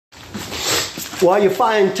While you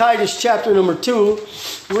find Titus chapter number 2,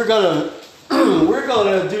 we're gonna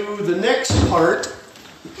do the next part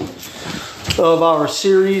of our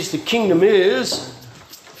series. The kingdom is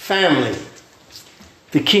family.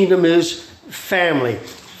 The kingdom is family.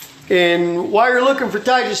 And while you're looking for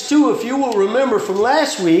Titus 2, if you will remember from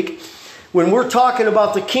last week, when we're talking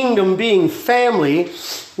about the kingdom being family,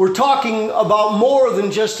 we're talking about more than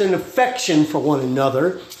just an affection for one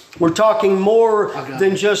another. We're talking more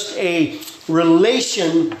than just a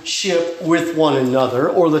relationship with one another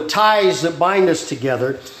or the ties that bind us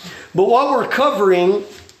together. But what we're covering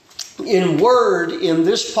in word in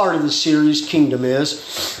this part of the series, Kingdom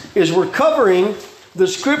is we're covering the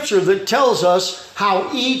scripture that tells us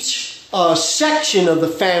how each section of the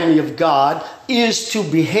family of God is to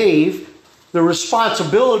behave, the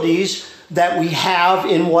responsibilities that we have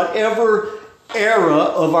in whatever era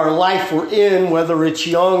of our life we're in, whether it's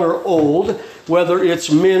young or old, whether it's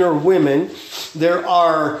men or women. There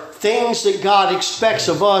are things that God expects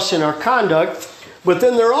of us in our conduct, but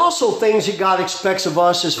then there are also things that God expects of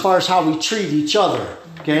us as far as how we treat each other.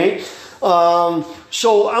 Okay?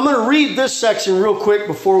 So I'm going to read this section real quick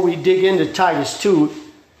before we dig into Titus 2.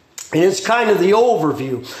 And it's kind of the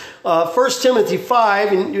overview. 1 Timothy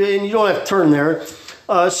 5, and you don't have to turn there,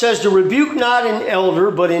 says to rebuke not an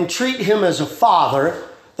elder, but entreat him as a father.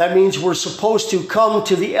 That means we're supposed to come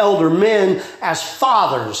to the elder men as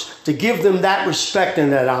fathers, to give them that respect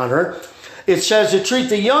and that honor. It says to treat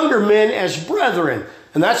the younger men as brethren.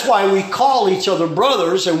 And that's why we call each other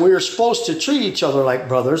brothers, and we are supposed to treat each other like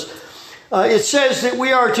brothers. It says that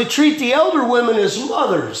we are to treat the elder women as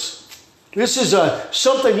mothers. This is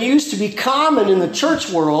something that used to be common in the church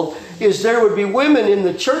world, is there would be women in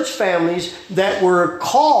the church families that were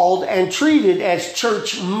called and treated as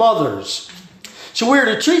church mothers. So we're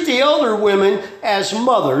to treat the elder women as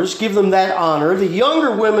mothers, give them that honor, the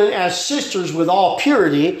younger women as sisters with all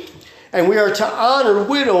purity, and we are to honor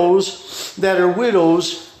widows that are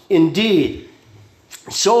widows indeed.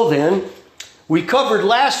 So then, we covered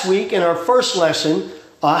last week in our first lesson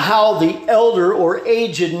how the elder or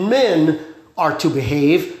aged men are to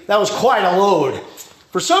behave. That was quite a load.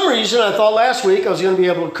 For some reason, I thought last week I was going to be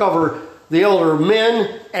able to cover the elder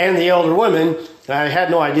men and the elder women. I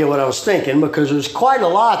had no idea what I was thinking, because there's quite a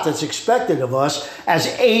lot that's expected of us as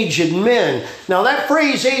aged men. Now that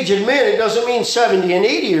phrase aged men, it doesn't mean 70 and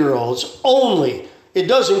 80-year-olds only. It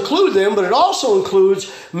does include them, but it also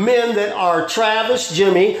includes men that are Travis,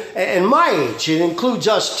 Jimmy, and my age. It includes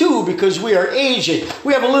us too, because we are aged.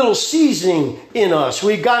 We have a little seasoning in us.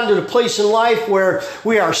 We've gotten to the place in life where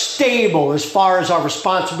we are stable as far as our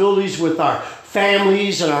responsibilities with our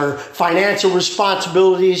families and our financial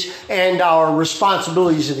responsibilities and our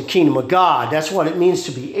responsibilities in the kingdom of God. That's what it means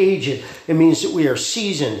to be aged. It means that we are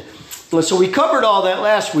seasoned. So we covered all that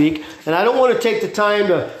last week, and I don't want to take the time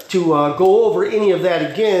to go over any of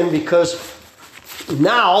that again, because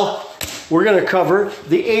now we're going to cover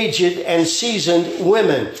the aged and seasoned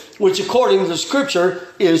women, which according to the scripture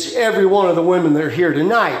is every one of the women that are here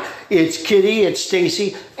tonight. It's Kitty, it's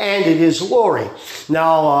Stacy, and it is Lori.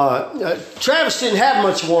 Now, Travis didn't have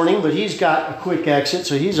much warning, but he's got a quick exit,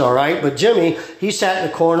 so he's all right. But Jimmy, he sat in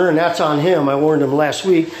the corner, and that's on him. I warned him last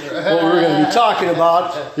week what we're going to be talking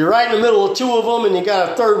about. You're right in the middle of two of them, and you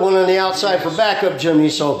got a third one on the outside for backup, Jimmy.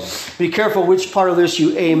 So be careful which part of this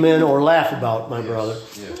you amen or laugh about, my brother.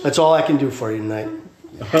 That's all I can do for you tonight.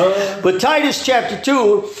 But Titus chapter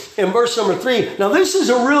 2 and verse number 3. Now this is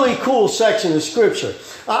a really cool section of scripture.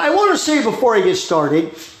 I want to say before I get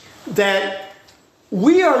started that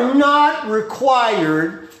we are not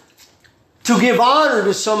required to give honor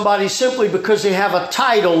to somebody simply because they have a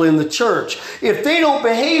title in the church. If they don't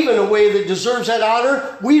behave in a way that deserves that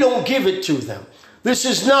honor, we don't give it to them. This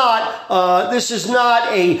is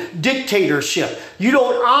not a dictatorship. You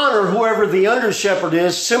don't honor whoever the under shepherd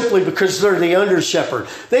is simply because they're the under shepherd.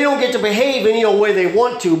 They don't get to behave any old way they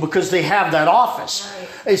want to because they have that office. Right.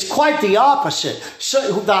 It's quite the opposite.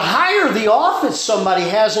 So the higher the office somebody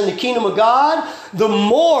has in the kingdom of God, the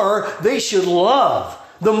more they should love.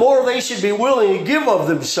 The more they should be willing to give of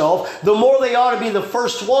themselves, the more they ought to be the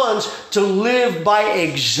first ones to live by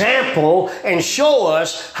example and show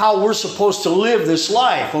us how we're supposed to live this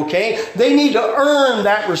life, okay? They need to earn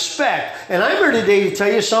that respect. And I'm here today to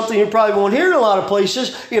tell you something you probably won't hear in a lot of places.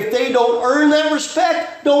 If they don't earn that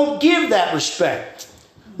respect, don't give that respect.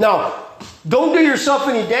 Now, Don't do yourself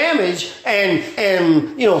any damage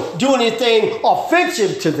and do anything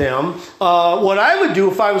offensive to them. What I would do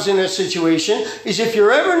if I was in that situation is, if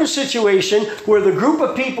you're ever in a situation where the group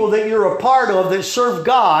of people that you're a part of that serve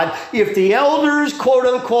God, if the elders, quote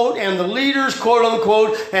unquote, and the leaders, quote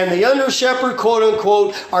unquote, and the under shepherd, quote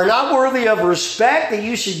unquote, are not worthy of respect that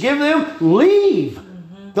you should give them, leave.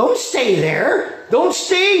 Don't stay there. Don't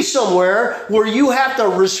stay somewhere where you have to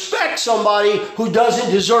respect somebody who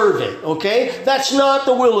doesn't deserve it, okay? That's not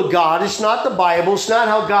the will of God. It's not the Bible. It's not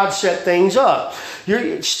how God set things up.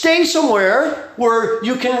 Stay somewhere where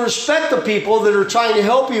you can respect the people that are trying to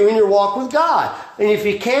help you in your walk with God. And if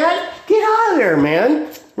you can't, get out of there,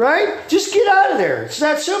 man. Right? Just get out of there. It's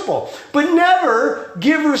that simple. But never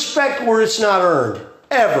give respect where it's not earned.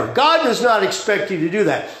 Ever. God does not expect you to do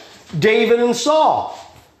that. David and Saul.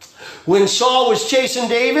 When Saul was chasing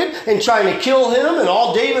David and trying to kill him, and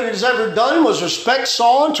all David has ever done was respect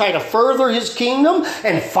Saul and try to further his kingdom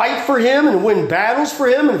and fight for him and win battles for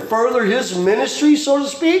him and further his ministry, so to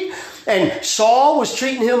speak. And Saul was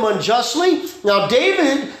treating him unjustly. Now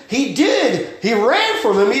David, he ran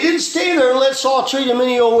from him. He didn't stay there and let Saul treat him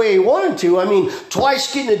any old way he wanted to. I mean,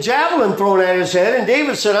 twice getting a javelin thrown at his head. And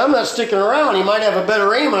David said, I'm not sticking around. He might have a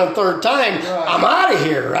better aim on a third time. Right. I'm out of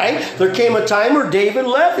here, right? There came a time where David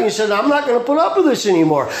left and he said, I'm not going to put up with this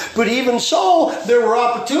anymore. But even so, there were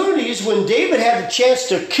opportunities when David had the chance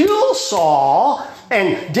to kill Saul.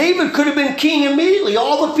 And David could have been king immediately.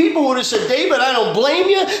 All the people would have said, David, I don't blame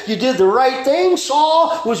you. You did the right thing.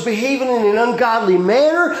 Saul was behaving in an ungodly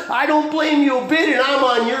manner. I don't blame you a bit, and I'm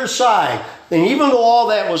on your side. And even though all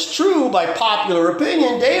that was true by popular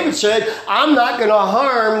opinion, David said, I'm not going to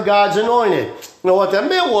harm God's anointed. You know what that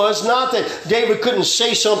meant was not that David couldn't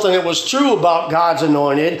say something that was true about God's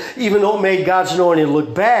anointed, even though it made God's anointed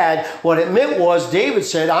look bad. What it meant was David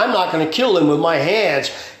said, I'm not going to kill him with my hands.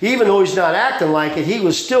 Even though he's not acting like it, he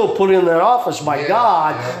was still put in that office by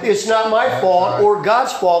God. Yeah. It's not my fault or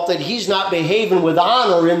God's fault that he's not behaving with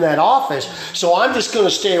honor in that office. So I'm just going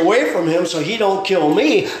to stay away from him so he don't kill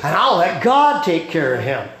me, and I'll let God take care of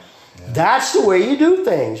him. That's the way you do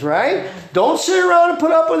things, right? Don't sit around and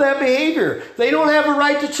put up with that behavior. They don't have a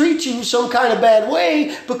right to treat you some kind of bad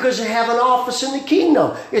way because they have an office in the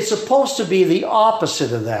kingdom. It's supposed to be the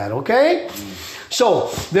opposite of that, okay? So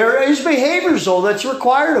there is behaviors, though, that's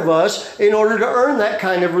required of us in order to earn that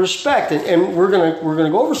kind of respect. And we're gonna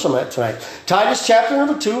go over some of that tonight. Titus chapter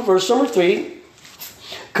number 2, verse number 3,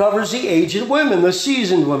 covers the aged women, the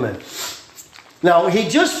seasoned women. Now, he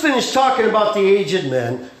just finished talking about the aged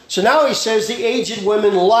men. So now he says the aged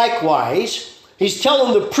women likewise. He's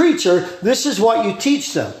telling the preacher, this is what you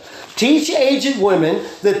teach them. Teach aged women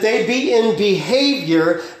that they be in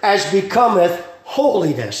behavior as becometh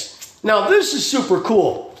holiness. Now this is super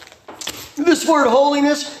cool. This word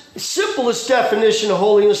holiness, simplest definition of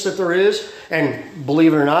holiness that there is. And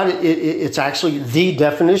believe it or not, it's actually the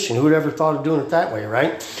definition. Who would ever thought of doing it that way,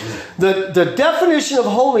 right? The definition of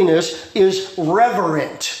holiness is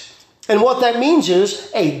reverent. And what that means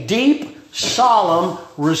is a deep, solemn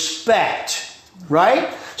respect,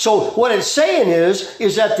 right? So what it's saying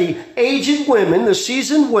is that the aged women, the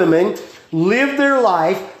seasoned women, live their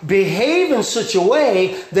life, behave in such a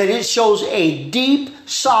way that it shows a deep,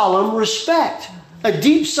 solemn respect. A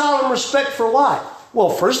deep, solemn respect for what? Well,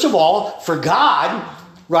 first of all, for God,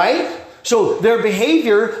 right? So their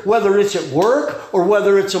behavior, whether it's at work or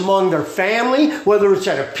whether it's among their family, whether it's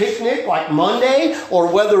at a picnic like Monday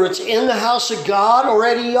or whether it's in the house of God or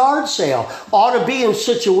at a yard sale, ought to be in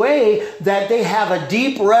such a way that they have a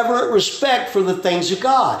deep reverent respect for the things of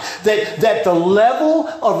God. That the level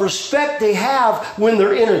of respect they have when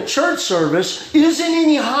they're in a church service isn't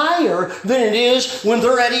any higher than it is when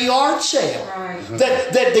they're at a yard sale. Right.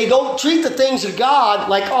 That they don't treat the things of God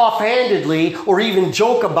like offhandedly or even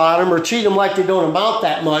joke about them or treat them like they don't amount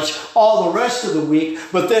that much all the rest of the week,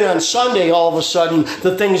 but then on Sunday all of a sudden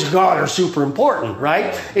the things of God are super important,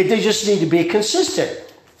 right? They just need to be consistent.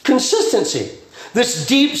 Consistency. This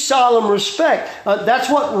deep solemn respect. That's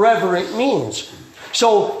what reverent means.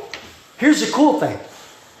 So here's the cool thing.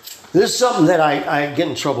 This is something that I get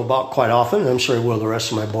in trouble about quite often, and I'm sure I will the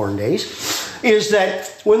rest of my born days, is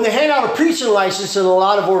that when they hand out a preaching license in a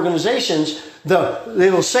lot of organizations,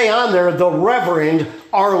 they will say on there, the Reverend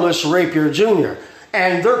Arliss Rapier Jr.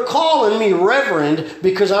 And they're calling me Reverend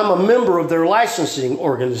because I'm a member of their licensing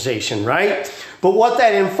organization, right? But what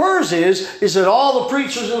that infers is that all the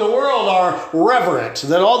preachers in the world are reverent,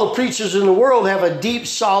 that all the preachers in the world have a deep,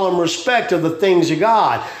 solemn respect of the things of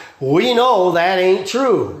God. We know that ain't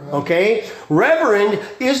true, okay? Reverend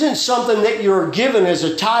isn't something that you're given as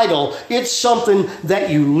a title. It's something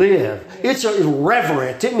that you live. It's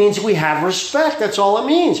reverent. It means we have respect. That's all it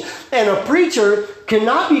means. And a preacher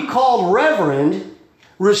cannot be called reverend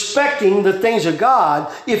respecting the things of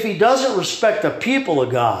God if he doesn't respect the people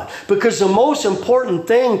of God. Because the most important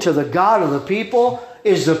thing to the God of the people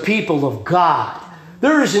is the people of God.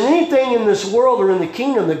 There isn't anything in this world or in the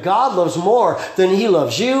kingdom that God loves more than He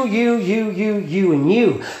loves you, and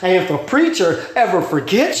you. And if a preacher ever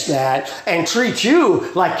forgets that and treats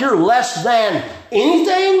you like you're less than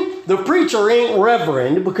anything, the preacher ain't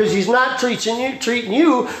reverend, because he's not treating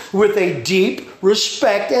you with a deep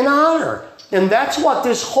respect and honor. And that's what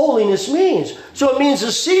this holiness means. So it means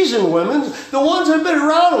the seasoned women, the ones that have been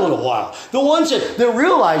around a little while, the ones that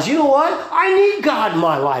realize, you know what, I need God in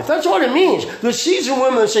my life. That's what it means. The seasoned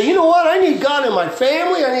women that say, you know what, I need God in my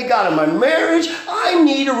family, I need God in my marriage, I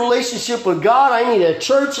need a relationship with God, I need a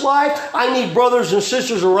church life, I need brothers and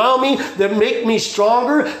sisters around me that make me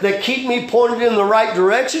stronger, that keep me pointed in the right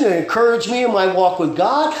direction and encourage me in my walk with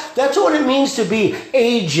God. That's what it means to be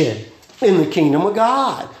aged in the kingdom of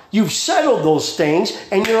God. You've settled those things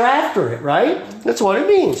and you're after it, right? That's what it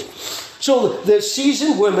means. So the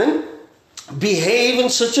seasoned women behave in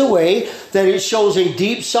such a way that it shows a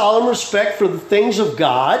deep, solemn respect for the things of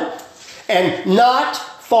God and not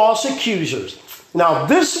false accusers. Now,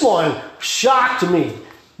 this one shocked me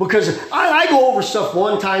because I go over stuff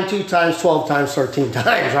 1 time, 2 times, 12 times, 13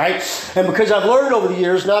 times, right? And because I've learned over the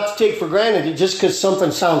years not to take for granted it just because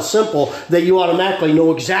something sounds simple that you automatically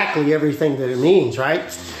know exactly everything that it means, right?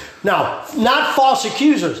 Now, not false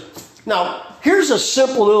accusers. Now, here's a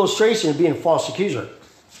simple illustration of being a false accuser.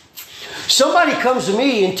 Somebody comes to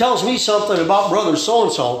me and tells me something about brother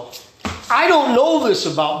so-and-so. I don't know this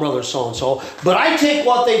about brother so-and-so, but I take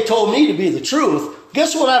what they told me to be the truth.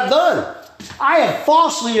 Guess what I've done? I have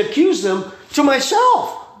falsely accused them to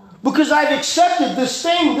myself because I've accepted this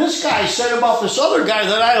thing this guy said about this other guy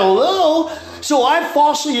that I don't know. So I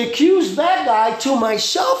falsely accused that guy to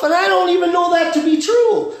myself, and I don't even know that to be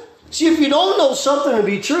true. See, if you don't know something to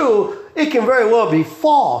be true, it can very well be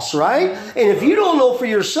false, right? And if you don't know for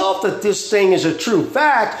yourself that this thing is a true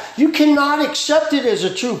fact, you cannot accept it as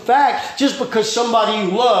a true fact just because somebody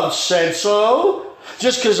you love said so.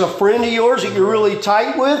 Just because a friend of yours that you're really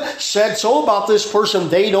tight with said so about this person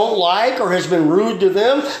they don't like or has been rude to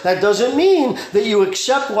them, that doesn't mean that you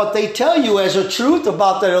accept what they tell you as a truth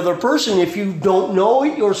about that other person if you don't know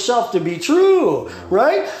it yourself to be true,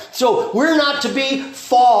 right? So we're not to be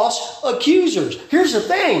false accusers. Here's the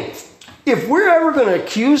thing. If we're ever going to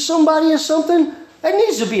accuse somebody of something, that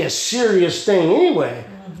needs to be a serious thing anyway.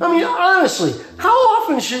 I mean, honestly, how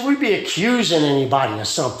often should we be accusing anybody of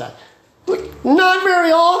something? Not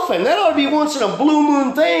very often. That ought to be once in a blue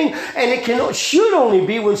moon thing, and it should only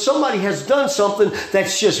be when somebody has done something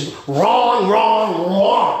that's just wrong.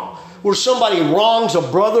 Where somebody wrongs a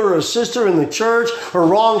brother or a sister in the church, or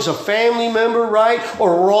wrongs a family member, right?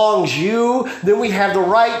 Or wrongs you, then we have the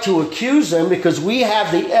right to accuse them because we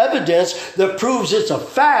have the evidence that proves it's a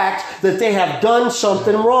fact that they have done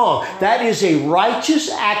something wrong. That is a righteous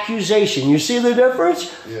accusation. You see the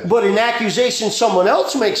difference? Yeah. But an accusation someone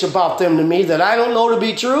else makes about them to me that I don't know to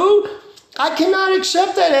be true, I cannot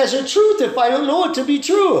accept that as a truth if I don't know it to be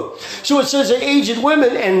true. So it says that aged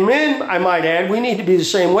women and men, I might add, we need to be the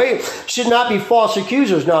same way, should not be false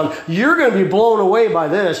accusers. Now, you're going to be blown away by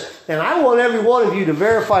this, and I want every one of you to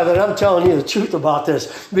verify that I'm telling you the truth about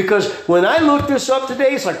this. Because when I looked this up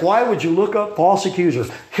today, it's like, why would you look up false accusers?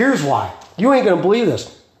 Here's why. You ain't going to believe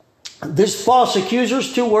this. This false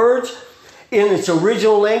accusers, 2 words, in its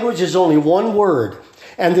original language is only 1 word.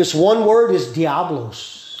 And this 1 word is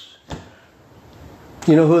diablos.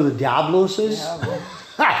 You know who the diablos is? So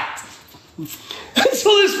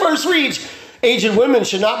this verse reads, aged women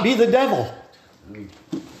should not be the devil.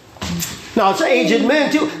 Now it's aged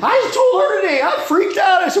men too. I told her today, I freaked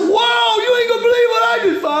out. I said, wow, you ain't going to believe what I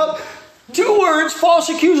just found. 2 words, false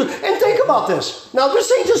accuser. And think about this. Now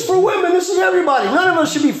this ain't just for women, this is everybody. None of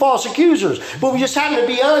us should be false accusers. But we just happen to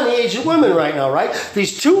be on the aged women right now, right?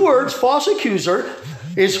 These 2 words, false accuser,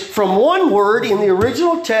 is from 1 word in the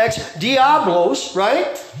original text, diablos,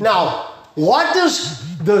 right? Now, what does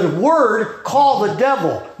the word call the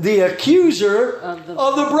devil? The accuser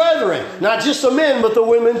of the brethren. Not just the men, but the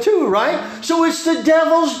women too, right? So it's the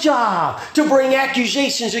devil's job to bring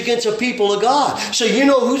accusations against the people of God. So you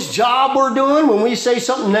know whose job we're doing when we say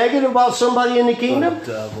something negative about somebody in the kingdom? The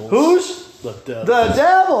devils. Whose? The devils. The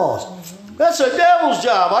devils. That's a devil's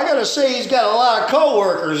job. I got to say, he's got a lot of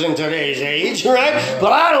co-workers in today's age, right?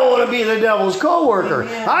 But I don't want to be the devil's co-worker.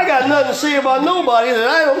 I got nothing to say about nobody that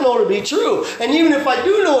I don't know to be true. And even if I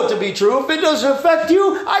do know it to be true, if it doesn't affect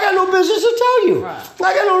you, I got no business to tell you.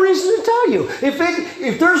 I got no reason to tell you.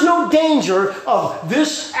 If there's no danger of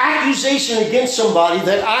this accusation against somebody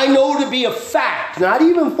that I know to be a fact, not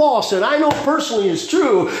even false, that I know personally is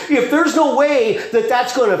true, if there's no way that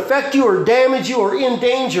that's going to affect you or damage you or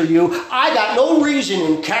endanger you, I got no reason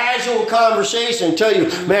in casual conversation to tell you,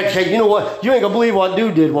 man, hey, you know what? You ain't going to believe what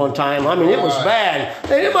dude did one time. I mean, it was bad.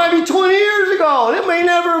 And it might be 20 years ago, and it may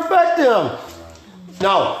never affect him.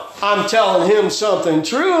 No, I'm telling him something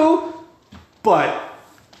true, but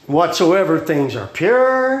whatsoever things are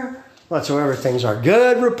pure, whatsoever things are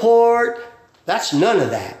good report, that's none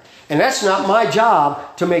of that. And that's not my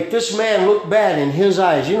job to make this man look bad in his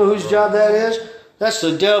eyes. You know whose job that is? That's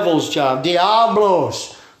the devil's job.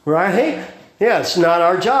 Diablos. Right? Yeah, it's not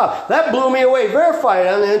our job. That blew me away. Verify it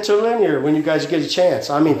on the interlinear when you guys get a chance.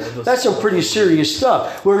 I mean, that's some pretty serious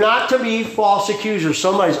stuff. We're not to be false accusers.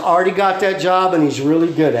 Somebody's already got that job and he's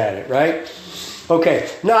really good at it, right? Okay,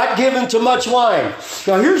 not given to much wine.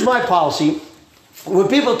 Now, here's my policy. When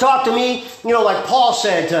people talk to me, like Paul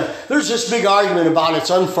said, there's this big argument about it's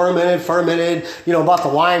unfermented, fermented, about the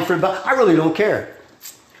wine fruit, but I really don't care.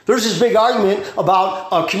 There's this big argument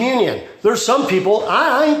about communion. There's some people,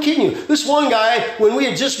 I ain't kidding you. This one guy, when we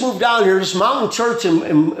had just moved down here, this mountain church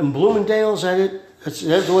in Bloomingdale, is that it?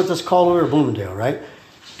 That's what that's called over Bloomingdale, right?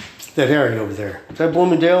 That area over there. Is that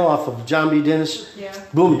Bloomingdale off of John B. Dennis? Yeah.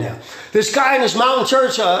 Bloomingdale. This guy in this mountain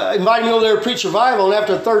church invited me over there to preach revival, and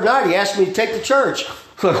after the third night, he asked me to take the church.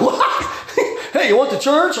 I'm like, what? Hey, you want the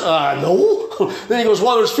church? No. Then he goes,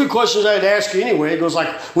 well, there's a few questions I had to ask you anyway. He goes like,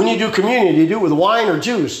 when you do communion, do you do it with wine or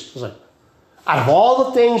juice? I was like, out of all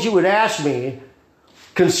the things you would ask me,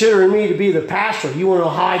 considering me to be the pastor, you want to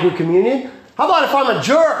know how I do communion? How about if I'm a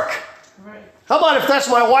jerk? How about if that's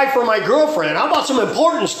my wife or my girlfriend? How about some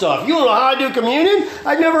important stuff? You don't know how I do communion?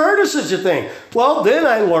 I'd never heard of such a thing. Well, then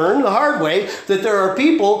I learned the hard way that there are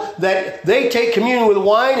people that they take communion with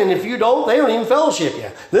wine, and if you don't, they don't even fellowship you.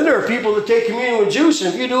 Then there are people that take communion with juice,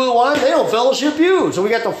 and if you do with wine, they don't fellowship you. So we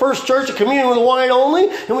got the first church of communion with wine only,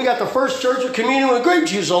 and we got the first church of communion with grape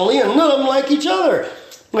juice only, and none of them like each other.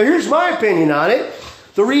 Now, here's my opinion on it.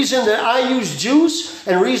 The reason that I use juice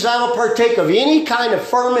and the reason I don't partake of any kind of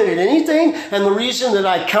fermented anything and the reason that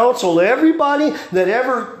I counsel everybody that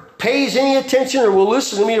ever pays any attention or will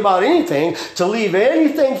listen to me about anything to leave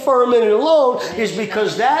anything fermented alone is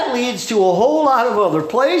because that leads to a whole lot of other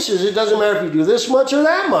places. It doesn't matter if you do this much or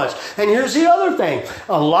that much. And here's the other thing.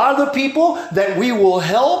 A lot of the people that we will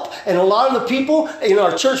help and a lot of the people in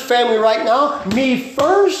our church family right now, me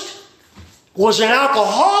first, was an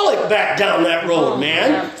alcoholic back down that road,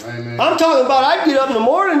 man. Amen. I'm talking about I'd get up in the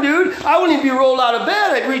morning, dude. I wouldn't even be rolled out of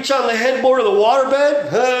bed. I'd reach on the headboard of the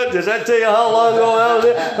waterbed. Does that tell you how long ago I was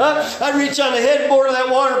there? I'd reach on the headboard of that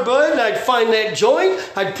waterbed and I'd find that joint.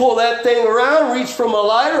 I'd pull that thing around, reach for my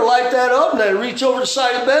lighter, light that up, and I'd reach over the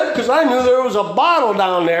side of the bed because I knew there was a bottle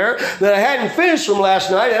down there that I hadn't finished from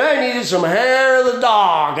last night and I needed some hair of the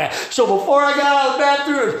dog. So before I got out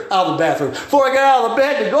of the bathroom, before I got out of the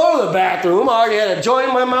bed to go to the bathroom, I already had a joint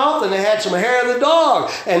in my mouth and I had some hair of the dog.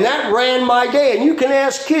 And that ran my day. And you can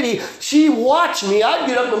ask Kitty, she watched me. I'd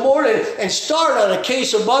get up in the morning and start on a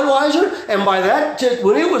case of Budweiser. And by that,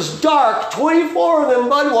 when it was dark, 24 of them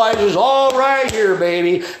Budweisers all right here,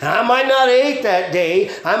 baby. And I might not have ate that day.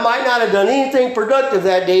 I might not have done anything productive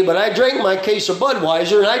that day, but I drank my case of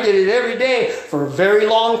Budweiser and I did it every day for a very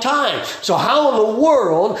long time. So how in the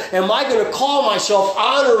world am I going to call myself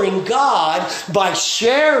honoring God by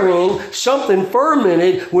sharing something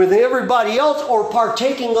fermented with everybody else or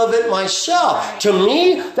partaking of it myself? To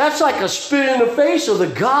me, that's like a spit in the face of the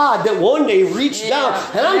God that one day reached down.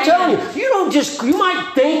 And I'm telling you, you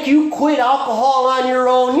might think you quit alcohol on your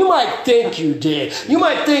own. You might think you did. You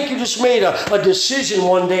might think you just made a decision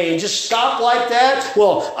one day and just stopped like that.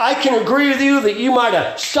 Well, I can agree with you that you might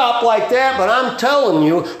have stopped like that, but I'm telling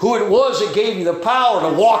you who it was that gave you the power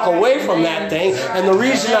to walk away from that thing. And the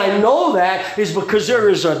reason I know that is because there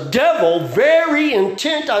is a devil very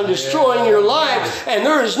intent on destroying your life, and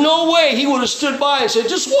there is no way he would have stood by and said,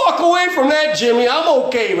 just walk away from that, Jimmy. I'm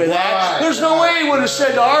okay with that. There's no way he would have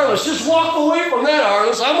said to Arliss, just walk away from that,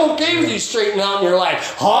 Arliss. I'm okay with you straightening out in your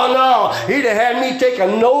life. Oh, no. He'd have had me take a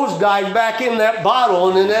nosedive back in that bottle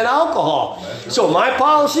and in that alcohol. So my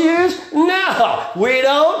policy is, no, we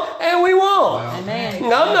don't and we won't. Amen.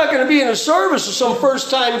 Now, I'm not going to be in a service of some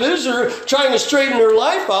first-time visitor trying to straighten their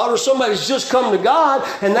life out, or somebody's just come to God,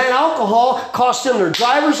 and that alcohol cost them their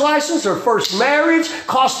driver's license, their first marriage,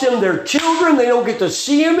 cost them their children, they don't get to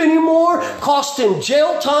see them anymore, cost them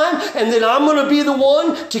jail time, and then I'm going to be the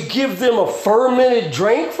one to give them a fermented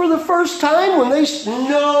drink for the first time when they...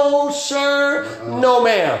 No, sir. No,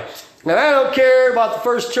 ma'am. Now, I don't care about the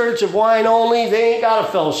First Church of Wine Only. They ain't got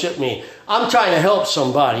to fellowship me. I'm trying to help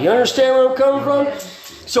somebody. You understand where I'm coming from?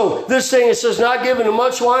 So this thing, it says not given to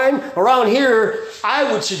much wine. Around here,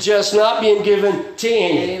 I would suggest not being given to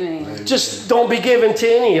any. Amen. Just don't be given to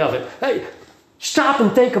any of it. Hey, stop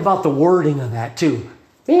and think about the wording of that too.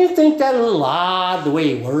 Don't you think that a little odd, the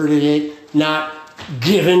way he worded it, not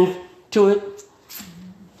given to it?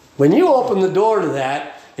 When you open the door to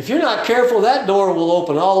that, if you're not careful, that door will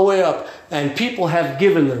open all the way up. And people have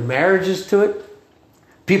given their marriages to it.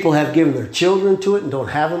 People have given their children to it and don't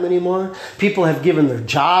have them anymore. People have given their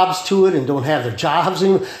jobs to it and don't have their jobs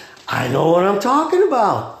anymore. I know what I'm talking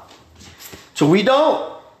about. So we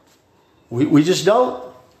don't. We just don't.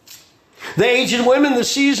 The aged women, the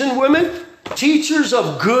seasoned women, teachers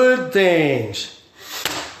of good things.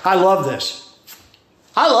 I love this.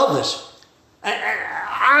 I love this.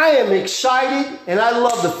 I am excited, and I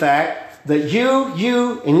love the fact that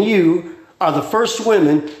you are the first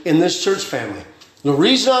women in this church family. The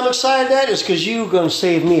reason I'm excited at is because you're going to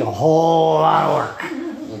save me a whole lot of work.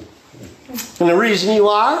 And the reason you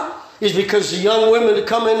are is because the young women that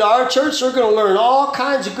come into our church are going to learn all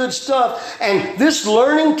kinds of good stuff. And this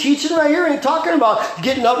learning, teaching right here ain't talking about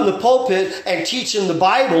getting up in the pulpit and teaching the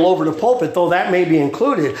Bible over the pulpit, though that may be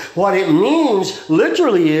included. What it means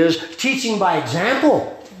literally is teaching by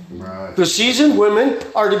example. Right. The seasoned women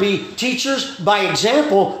are to be teachers by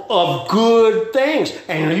example of good things.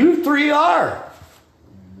 And you three are.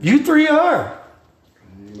 You three are.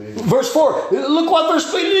 Amen. Verse 4. Look what they're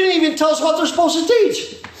supposed to. He didn't even tell us what they're supposed to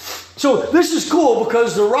teach. So this is cool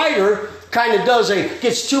because the writer kind of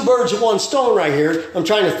gets two birds with one stone right here. I'm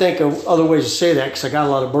trying to think of other ways to say that because I got a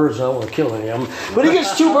lot of birds and I don't want to kill any of them. But he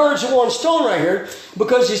gets two birds with one stone right here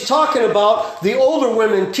because he's talking about the older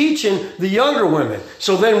women teaching the younger women.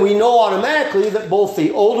 So then we know automatically that both the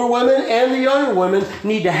older women and the younger women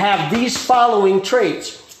need to have these following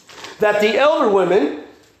traits. That the elder women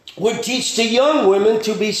would teach the young women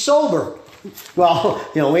to be sober. Well,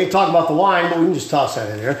 we ain't talking about the wine, but we can just toss that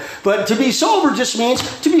in there. But to be sober just means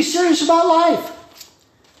to be serious about life.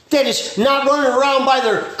 That is not running around by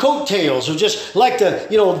their coattails or just like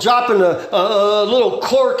dropping a little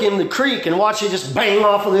cork in the creek and watching it just bang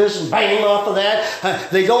off of this and bang off of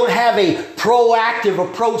that. They don't have a proactive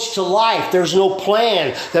approach to life. There's no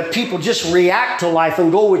plan that people just react to life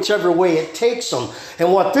and go whichever way it takes them.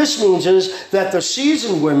 And what this means is that the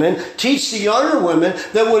seasoned women teach the younger women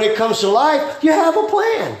that when it comes to life, you have a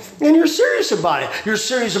plan and you're serious about it. You're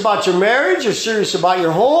serious about your marriage. You're serious about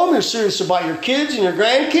your home. You're serious about your kids and your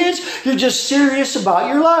grandkids. You're just serious about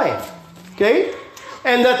your life. Okay?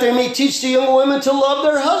 And that they may teach the young women to love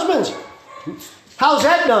their husbands. How's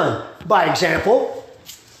that done? By example.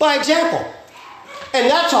 By example. And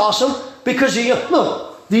that's awesome because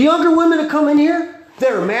the younger women that come in here,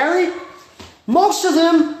 that are married, most of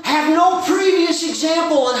them have no previous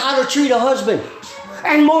example on how to treat a husband.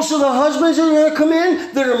 And most of the husbands that are going to come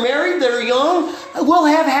in, that are married, that are young, will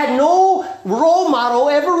have had no role model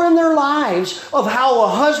ever in their lives of how a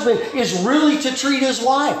husband is really to treat his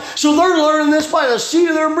wife. So they're learning this by the seat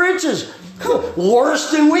of their britches. Worse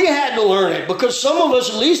than we had to learn it, because some of us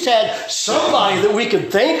at least had somebody that we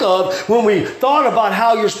could think of when we thought about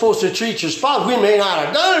how you're supposed to treat your spouse. We may not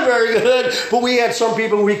have done it very good, but we had some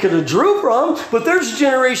people we could have drew from. But there's a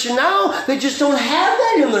generation now, they just don't have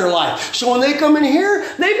that in their life. So when they come in here,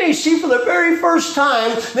 they may see for the very first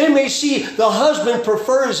time, they may see the husband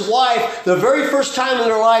prefer his wife the very first time in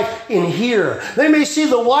their life in here. They may see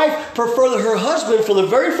the wife prefer her husband for the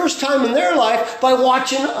very first time in their life by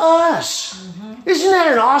watching us. Isn't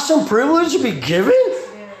that an awesome privilege to be given?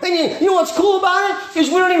 And you know what's cool about it? Is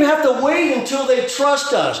we don't even have to wait until they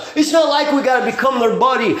trust us. It's not like we got to become their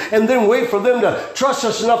buddy and then wait for them to trust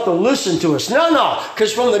us enough to listen to us. No.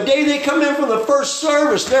 Because from the day they come in for the first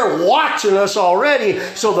service, they're watching us already.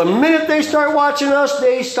 So the minute they start watching us,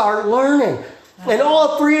 they start learning. And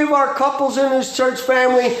all three of our couples in this church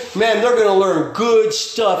family, man, they're going to learn good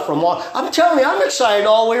stuff from all. I'm telling you, I'm excited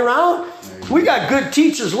all the way around. We got good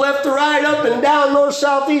teachers left to right, up and down, north,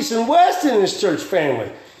 south, east, and west in this church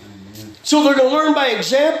family. So they're going to learn by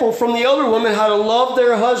example from the elder women how to love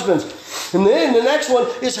their husbands. And then the next one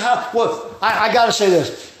is how, well, I got to say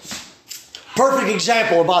this. Perfect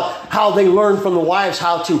example about how they learn from the wives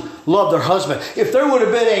how to love their husband. If there would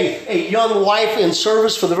have been a young wife in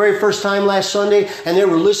service for the very first time last Sunday and they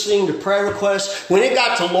were listening to prayer requests, when it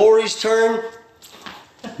got to Lori's turn,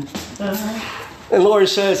 and Lori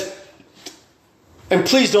says, and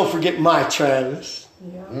please don't forget my Travis.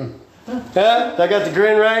 Yeah. Huh? I got the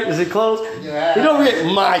grin right? Is it close? Yeah. You don't forget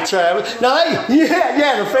my Travis. Now,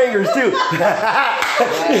 yeah, the fingers too.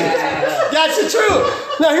 That's the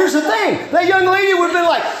truth. Now, here's the thing. That young lady would have been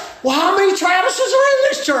like, well, how many Travises are in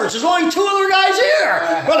this church? There's only 2 other guys here.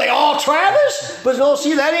 Are they all Travis? But no,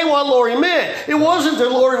 see, that ain't what Lori meant. It wasn't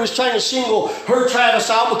that Lori was trying to single her Travis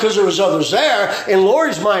out because there was others there. In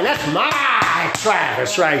Lori's mind, that's my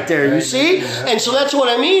Travis right there, you see? And so that's what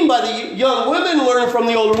I mean by the young women learning from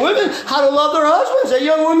the older women how to love their husbands. That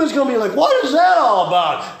young woman's going to be like, what is that all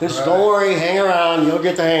about? This, don't worry, hang around, you'll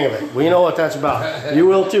get the hang of it. We know what that's about. You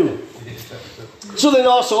will too. So then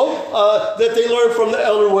also, that they learn from the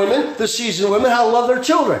elder women, the seasoned women, how to love their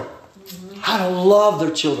children. How to love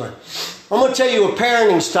their children. I'm going to tell you a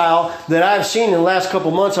parenting style that I've seen in the last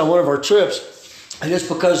couple months on one of our trips. And it's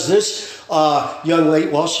because this young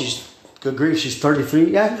lady, well, she's, good grief, she's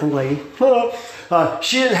 33. Yeah, young lady.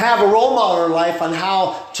 She didn't have a role model in her life on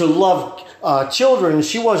how to love children.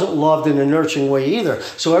 She wasn't loved in a nurturing way either.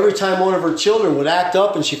 So every time one of her children would act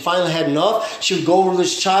up and she finally had enough, she would go over to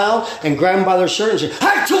this child and grab him by their shirt and say,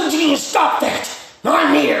 I told you to stop that. No,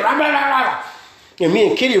 I'm here. And me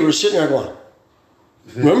and Kitty were sitting there going,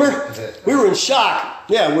 remember? We were in shock.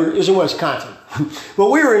 Yeah, it was in Wisconsin. But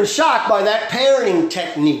we were in shock by that parenting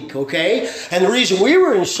technique, okay? And the reason we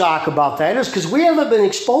were in shock about that is because we haven't been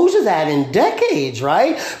exposed to that in decades,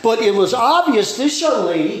 right? But it was obvious this young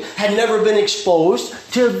lady had never been exposed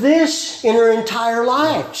to this in her entire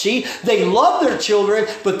life. See, they love their children,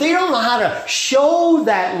 but they don't know how to show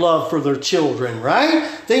that love for their children, right?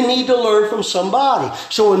 They need to learn from somebody.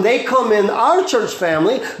 So when they come in our church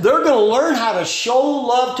family, they're going to learn how to show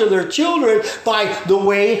love to their children by the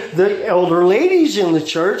way the elder ladies in the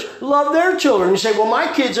church love their children. You say, well,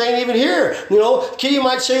 my kids ain't even here. You know, Kitty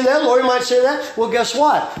might say that, Lori might say that. Well, guess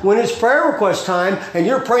what? When it's prayer request time and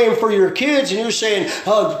you're praying for your kids and you're saying,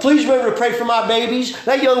 please remember to pray for my babies,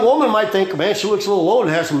 that young woman might think, man, she looks a little old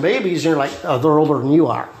to have some babies. And you're like, oh, they're older than you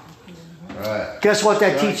are. Right. Guess what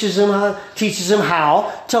that teaches them? Teaches them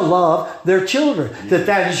how to love their children. Yeah.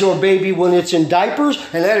 That is your baby when it's in diapers,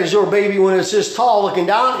 and that is your baby when it's this tall looking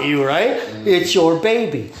down at you, right? Mm-hmm. It's your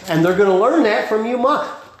baby. And they're going to learn that from you, Mom.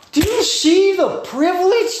 Do you see the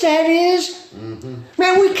privilege that is? Mm-hmm.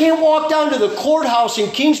 Man, we can't walk down to the courthouse in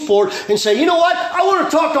Kingsport and say, you know what? I want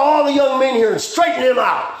to talk to all the young men here and straighten them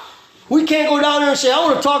out. We can't go down there and say, I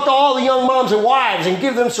want to talk to all the young moms and wives and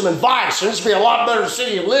give them some advice. And this would be a lot better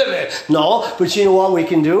city to live in. No, but you know what we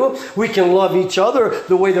can do? We can love each other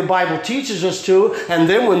the way the Bible teaches us to. And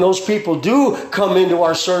then when those people do come into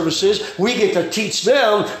our services, we get to teach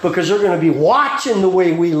them because they're going to be watching the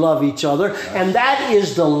way we love each other. And that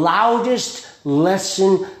is the loudest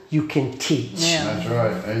lesson you can teach. Yeah. That's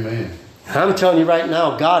right. Amen. I'm telling you right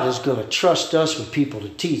now, God is going to trust us with people to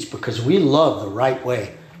teach because we love the right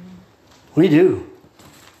way. We do.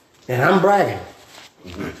 And I'm bragging.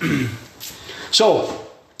 So,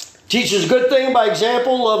 teach is a good thing by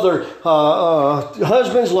example. Love their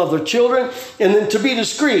husbands, love their children. And then to be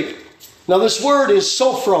discreet. Now this word is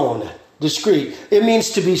sophron, discreet. It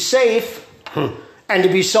means to be safe and to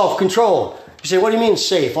be self-controlled. You say, what do you mean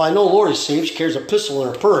safe? Well, I know Lori's safe. She carries a pistol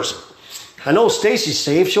in her purse. I know Stacy's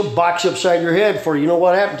safe. She'll box you upside your head before you know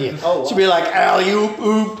what happened to you. Oh, wow. She'll be like, alley-oop,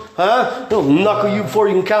 oop, huh? He'll knuckle you before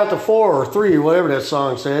you can count to 4 or 3 or whatever that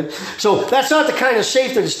song said. So that's not the kind of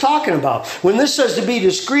safe that it's talking about. When this says to be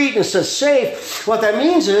discreet and it says safe, what that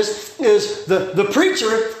means is the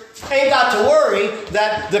preacher ain't got to worry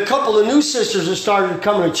that the couple of new sisters that started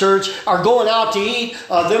coming to church are going out to eat.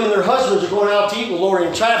 Them and their husbands are going out to eat with Lori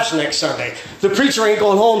and Travis next Sunday. The preacher ain't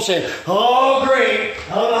going home saying, oh, great.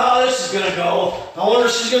 I don't know how this is going to go. I wonder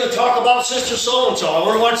if she's going to talk about Sister So-and-so. I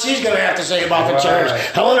wonder what she's going to have to say about the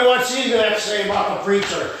church. I wonder what she's going to have to say about the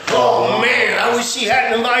preacher. Oh, man, I wish she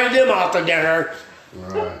hadn't invited them out to dinner.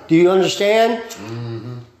 Right. Do you understand?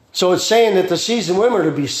 Mm-hmm. So it's saying that the seasoned women are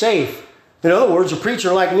to be safe. In other words, a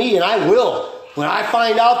preacher like me, and I will when I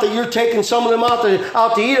find out that you're taking some of them out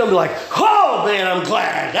to eat, I'm like, oh man, I'm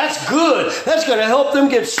glad. That's good. That's going to help them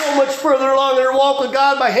get so much further along in their walk with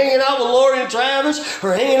God by hanging out with Lori and Travis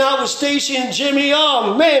or hanging out with Stacy and Jimmy.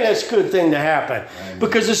 Oh man, that's a good thing to happen. Amen.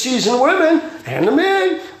 Because the seasoned women and the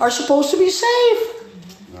men are supposed to be safe.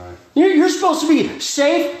 Right. You're supposed to be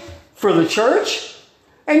safe for the church,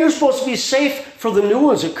 and you're supposed to be safe for the new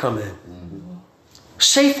ones that come in. Mm-hmm.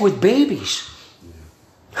 Safe with babies.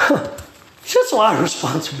 Yeah. That's a lot of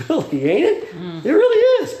responsibility, ain't it? Mm. It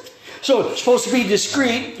really is. So it's supposed to be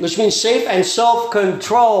discreet, which means safe and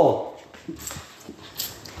self-control.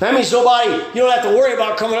 That means nobody, you don't have to worry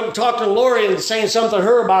about coming up and talking to Lori and saying something to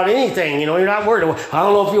her about anything. You know, you're not worried. I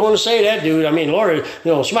don't know if you want to say that, dude. I mean, Lori,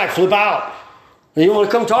 she might flip out. And you want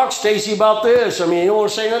to come talk to Stacy about this. I mean, you don't want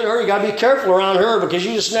to say nothing to her. You got to be careful around her because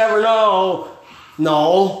you just never know.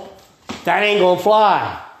 No, that ain't going to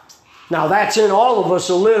fly. Now, that's in all of us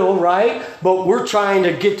a little, right? But we're trying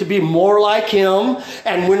to get to be more like him.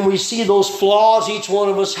 And when we see those flaws each one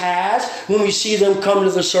of us has, when we see them come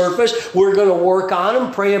to the surface, we're going to work on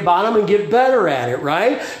them, pray about them, and get better at it,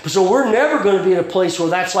 right? So we're never going to be in a place where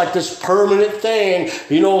that's like this permanent thing.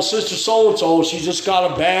 Sister so-and-so, she's just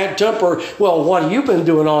got a bad temper. Well, what have you been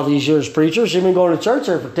doing all these years, preacher? You've been going to church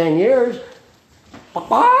there for 10 years.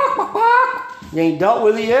 You ain't dealt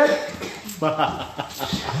with it yet?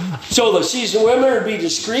 So the seasoned women are to be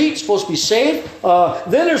discreet, supposed to be safe.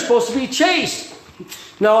 Then they're supposed to be chaste.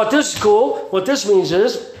 Now, what this is cool, what this means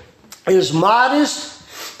is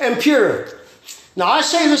modest and pure. Now, I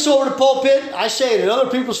say this over the pulpit. I say it in other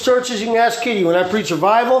people's churches. You can ask Kitty when I preach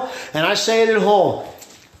revival, and I say it at home.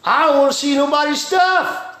 I don't want to see nobody's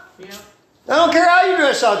stuff. Yeah. I don't care how you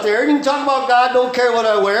dress out there. You can talk about God, don't care what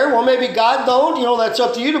I wear. Well, maybe God don't. That's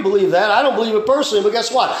up to you to believe that. I don't believe it personally, but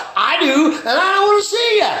guess what? I do, and I don't want to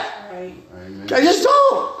see you. Right. I just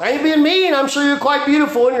don't. I ain't being mean. I'm sure you're quite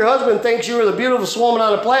beautiful, and your husband thinks you're the beautifulest woman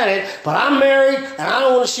on the planet, but I'm married, and I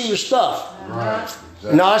don't want to see your stuff. Right.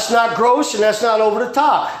 Exactly. No, that's not gross, and that's not over the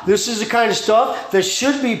top. This is the kind of stuff that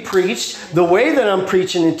should be preached the way that I'm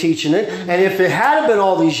preaching and teaching it. And if it hadn't been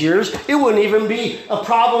all these years, it wouldn't even be a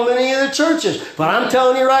problem in any of the churches. But I'm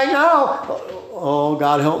telling you right now, oh,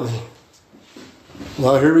 God help me.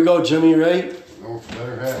 Well, here we go, Jimmy. You ready?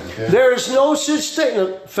 There is no such thing.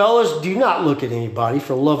 Now, fellas, do not look at anybody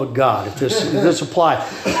for the love of God if this applies.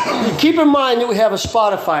 Keep in mind that we have a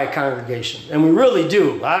Spotify congregation, and we really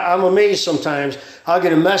do. I'm amazed sometimes. I'll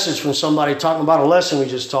get a message from somebody talking about a lesson we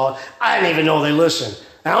just taught. I didn't even know they listen.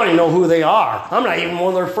 I don't even know who they are. I'm not even one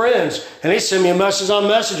of their friends. And they send me a message on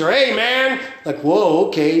Messenger. Hey, man. Like, whoa,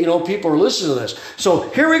 okay. People are listening to this. So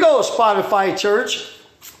here we go, Spotify church.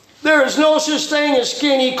 There is no such thing as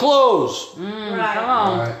skinny clothes. Right. Come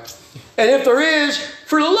on. Right. And if there is,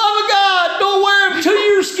 for the love of God, don't wear them till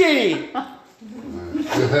you're skinny.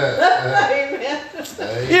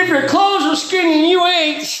 If your clothes are skinny and you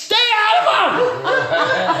ain't, stay out of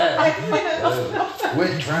them.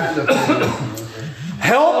 Quit trying to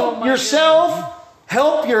Help yourself.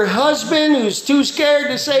 Help your husband who's too scared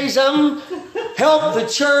to say something. Help the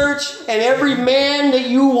church and every man that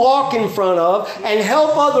you walk in front of. And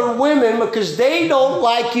help other women because they don't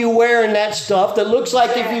like you wearing that stuff that looks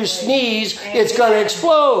like if you sneeze, it's going to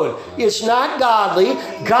explode. It's not godly.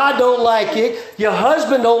 God don't like it. Your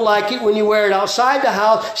husband don't like it when you wear it outside the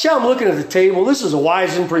house. See, I'm looking at the table. This is a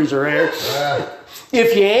wise and preacher here.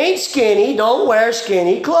 If you ain't skinny, don't wear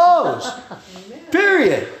skinny clothes.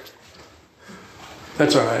 Period.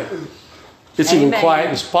 That's all right. It's even quiet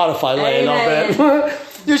in Spotify land, I'll bet.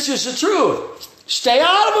 This is the truth. Stay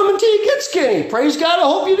out of them until you get skinny. Praise God, I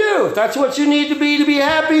hope you do. If that's what you need to be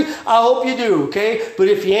happy, I hope you do, okay? But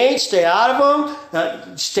if you ain't, stay out of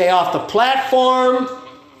them. Stay off the platform.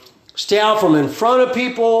 Stay out from in front of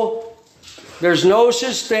people. There's no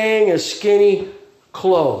such thing as skinny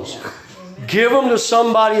clothes. Give them to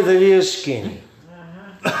somebody that is skinny.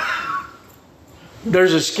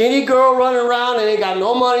 There's a skinny girl running around and ain't got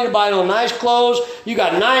no money to buy no nice clothes. You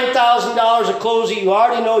got $9,000 of clothes that you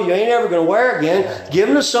already know you ain't ever going to wear again. Give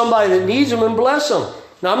them to somebody that needs them and bless them.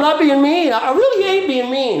 Now, I'm not being mean. I really ain't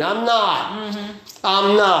being mean. I'm not.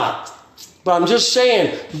 I'm not. But I'm just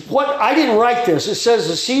saying, I didn't write this. It says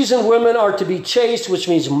the seasoned women are to be chaste, which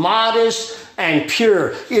means modest and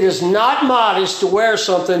pure. It is not modest to wear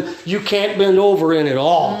something you can't bend over in at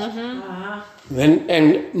all.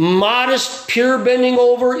 And modest, pure bending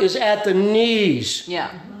over is at the knees. Yeah.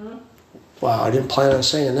 Wow, I didn't plan on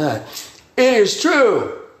saying that. It is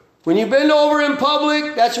true. When you bend over in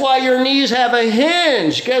public, that's why your knees have a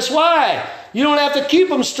hinge. Guess why? You don't have to keep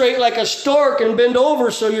them straight like a stork and bend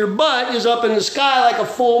over so your butt is up in the sky like a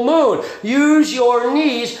full moon. Use your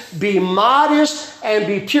knees. Be modest and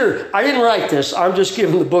be pure. I didn't write this. I'm just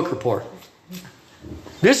giving the book report.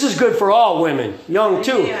 This is good for all women, young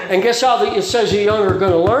too. And guess how it says the young are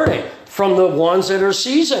going to learn it? From the ones that are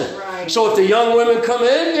seasoned. Right. So if the young women come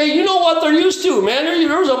in, hey, you know what they're used to, man.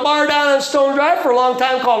 There was a bar down on Stone Drive for a long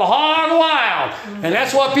time called Hog Wild. Mm-hmm. And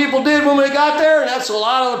that's what people did when they got there, and that's a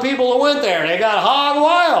lot of the people that went there. They got Hog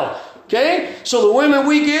Wild. Okay? So the women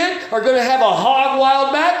we get are going to have a hog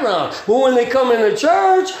wild background. But when they come into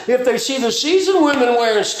church, if they see the seasoned women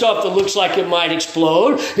wearing stuff that looks like it might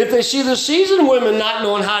explode, if they see the seasoned women not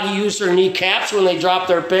knowing how to use their kneecaps when they drop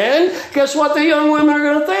their pen, guess what the young women are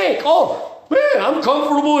going to think? Oh, man, I'm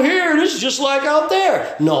comfortable here. This is just like out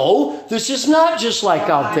there. No, this is not just like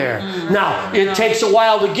out there. Now, it takes a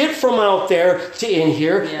while to get from out there to in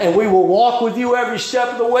here, and we will walk with you every step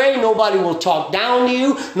of the way. Nobody will talk down to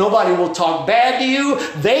you. Nobody will talk bad to you.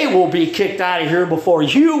 They will be kicked out of here before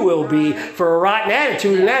you will be for a rotten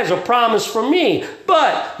attitude, and that is a promise from me.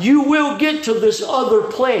 But you will get to this other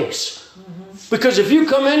place. Because if you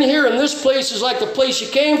come in here and this place is like the place you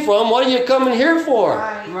came from, what are you coming here for?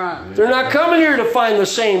 Right. They're not coming here to find the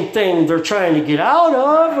same thing they're trying to get out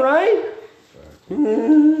of, right?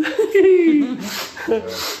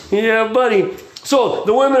 Yeah, buddy. So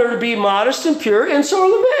the women are to be modest and pure, and so are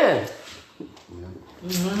the men.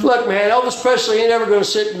 Mm-hmm. Look, man, Elvis Presley ain't ever going to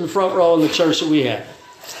sit in the front row in the church that we have.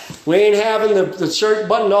 We ain't having the shirt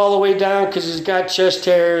buttoned all the way down because he's got chest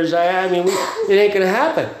hairs. I mean, it ain't going to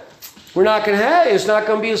happen. We're not going to have it. It's not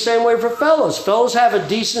going to be the same way for fellas. Fellas have a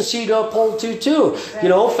decency to uphold too. You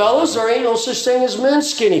know, fellas, there ain't no such thing as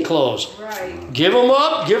men's skinny clothes. Right. Give them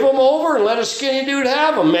up, give them over, and let a skinny dude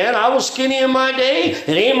have them, man. I was skinny in my day. It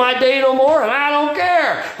ain't my day no more, and I don't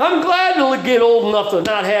care. I'm glad to get old enough to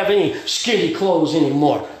not have any skinny clothes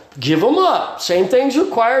anymore. Give them up. Same thing's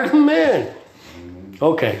required of men.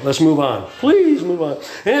 Okay, let's move on. Please move on.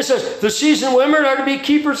 And it says, the seasoned women are to be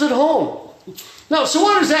keepers at home. Now, so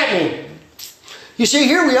what does that mean? You see,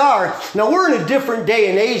 here we are. Now, we're in a different day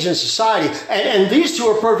and age in society. And these two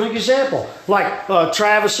are a perfect example. Like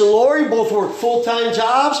Travis and Lori both work full-time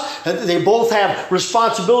jobs. They both have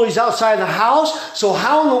responsibilities outside the house. So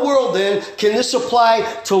how in the world, then, can this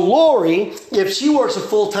apply to Lori if she works a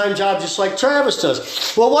full-time job just like Travis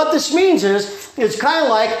does? Well, what this means is, it's kind of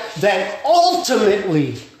like that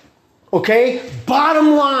ultimately, okay,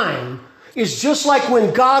 bottom line, is just like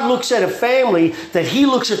when God looks at a family, that He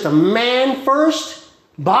looks at the man first.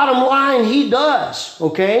 Bottom line, He does,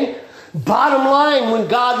 okay? Bottom line, when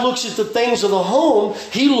God looks at the things of the home,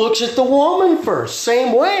 He looks at the woman first.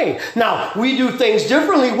 Same way. Now, we do things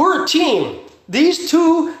differently. We're a team. These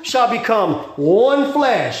two shall become one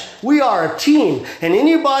flesh. We are a team. And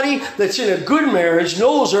anybody that's in a good marriage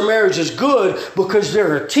knows their marriage is good because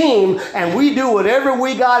they're a team and we do whatever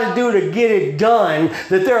we got to do to get it done.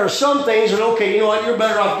 That there are some things that, okay, you know what, you're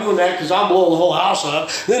better off doing that because I'll blow the whole house up.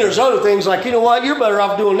 Then there's other things like, you know what, you're better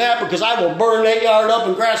off doing that because I will burn that yard up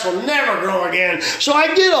and grass will never grow again. So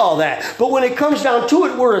I get all that. But when it comes down to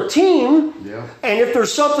it, we're a team. Yeah. And if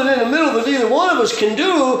there's something in the middle that either one of us can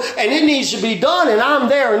do and it needs to be done and I'm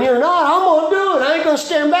there and you're not, I'm going to do it. I ain't going to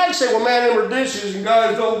stand back and say, well, man, them are dishes and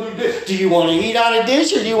guys don't do dishes. Do you want to eat out of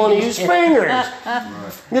dish or do you want to use fingers?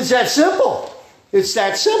 Right. It's that simple. It's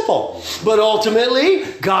that simple. But ultimately,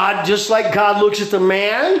 God, just like God looks at the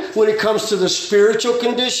man when it comes to the spiritual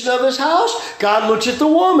condition of his house, God looks at the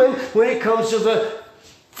woman when it comes to the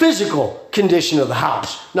physical condition of the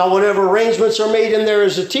house. Now, whatever arrangements are made in there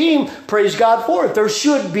as a team, praise God for it. There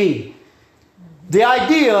should be. The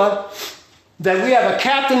idea that we have a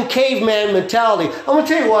Captain Caveman mentality. I'm going to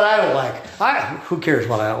tell you what I don't like. Who cares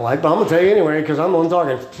what I don't like, but I'm going to tell you anyway because I'm the one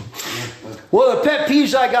talking. One of the pet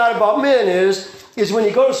peeves I got about men is when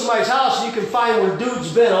you go to somebody's house and you can find where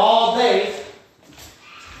dude's been all day.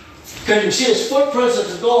 Because you see his footprints at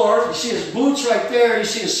the door, you see his boots right there, you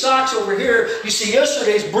see his socks over here, you see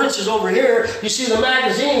yesterday's britches over here, you see the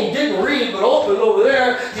magazine he didn't read but opened over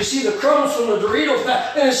there, you see the crumbs from the Doritos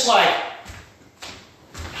pack, and it's like,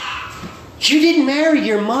 you didn't marry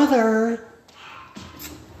your mother.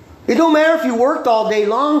 It don't matter if you worked all day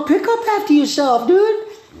long, pick up after yourself, dude.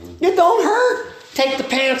 It don't hurt. Take the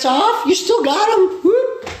pants off, you still got them.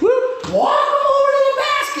 Whoop, whoop. Walk them over to the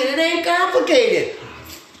basket, it ain't complicated.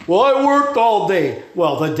 Well, I worked all day.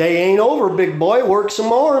 Well, the day ain't over, big boy. Work some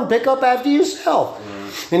more and pick up after yourself.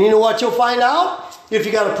 And you know what you'll find out? If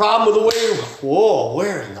you got a problem with the way whoa,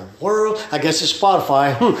 where in the world? I guess it's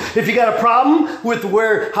Spotify. If you got a problem with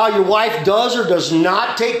how your wife does or does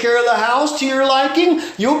not take care of the house to your liking,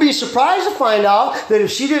 you'll be surprised to find out that if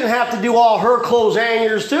she didn't have to do all her clothes and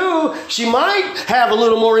yours too, she might have a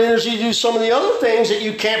little more energy to do some of the other things that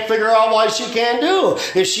you can't figure out why she can't do.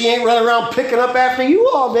 If she ain't running around picking up after you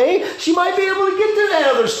all day, she might be able to get to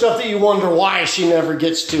that other stuff that you wonder why she never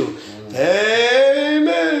gets to.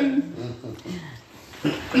 Amen.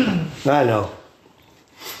 I know.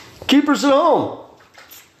 Keepers at home.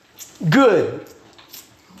 Good.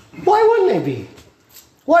 Why wouldn't they be?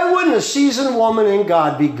 Why wouldn't a seasoned woman in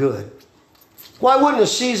God be good? Why wouldn't a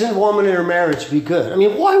seasoned woman in her marriage be good? I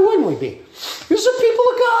mean, why wouldn't we be? These are people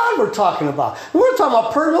of God we're talking about. And we're talking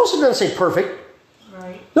about notice it doesn't say perfect.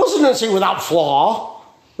 Right. Notice it doesn't say without flaw.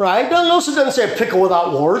 Right? Notice it doesn't say a pickle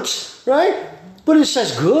without warts. Right? But it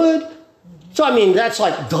says good. So, I mean, that's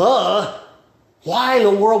like, duh. Why in the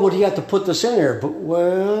world would he have to put this in there? But,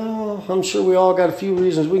 well, I'm sure we all got a few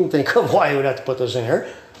reasons we can think of why he would have to put this in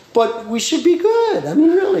here. But we should be good. I mean,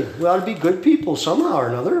 really. We ought to be good people somehow or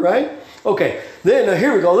another, right? Okay, then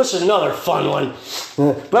here we go. This is another fun one.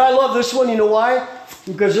 But I love this one. You know why?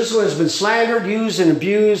 Because this one has been slandered, used, and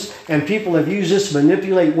abused. And people have used this to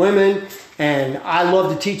manipulate women. And I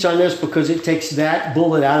love to teach on this because it takes that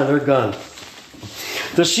bullet out of their gun.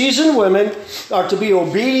 The seasoned women are to be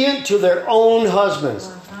obedient to their own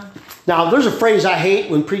husbands. Now, there's a phrase I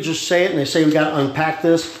hate when preachers say it, and they say we got to unpack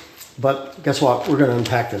this. But guess what? We're going to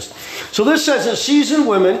unpack this. So this says that seasoned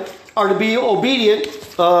women are to be obedient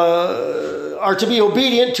to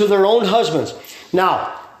their own husbands.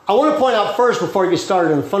 Now, I want to point out first, before we get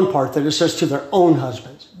started on the fun part, that it says to their own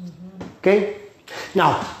husbands. Okay?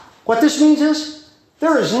 Now, what this means is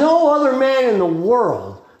there is no other man in the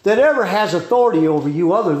world that ever has authority over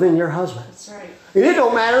you other than your husband. That's right. And it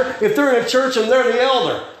don't matter if they're in a church and they're the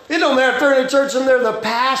elder. It don't matter if they're in a church and they're the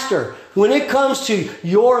pastor. When it comes to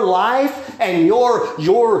your life and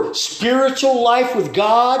your spiritual life with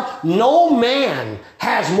God, no man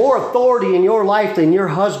has more authority in your life than your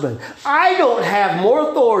husband. I don't have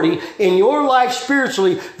more authority in your life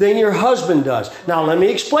spiritually than your husband does. Now, let me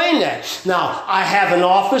explain that. Now, I have an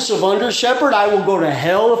office of under shepherd. I will go to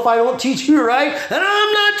hell if I don't teach you right. And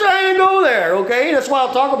I'm not trying to go there, okay? That's why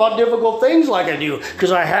I'll talk about difficult things like I do,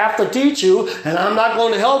 because I have to teach you, and I'm not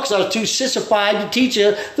going to hell because I was too sissified to teach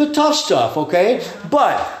you the tough stuff, okay?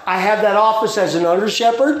 But I have that office as an under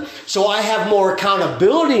shepherd, so I have more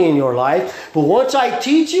accountability in your life. But once I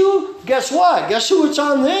teach you, guess what? Guess who it's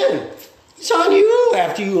on then? It's on you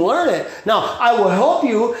after you learn it. Now, I will help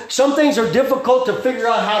you. Some things are difficult to figure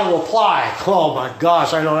out how to apply. Oh my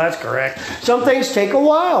gosh, I know that's correct. Some things take a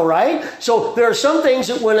while, right? So there are some things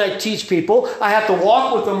that when I teach people, I have to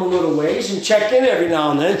walk with them a little ways and check in every now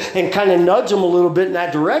and then and kind of nudge them a little bit in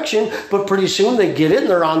that direction. But pretty soon they get it and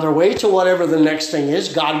they're on their way to whatever the next thing is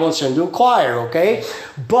God wants them to acquire, okay?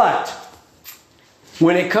 But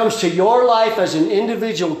when it comes to your life as an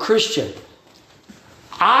individual Christian,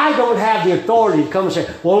 I don't have the authority to come and say,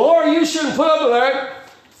 well, Lord, you shouldn't put up with that.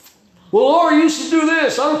 Well, Lord, you should do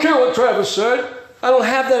this. I don't care what Travis said. I don't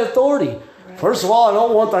have that authority. Right. First of all, I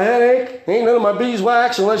don't want the headache. Ain't none of my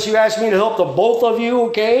beeswax unless you ask me to help the both of you,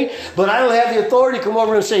 okay? But I don't have the authority to come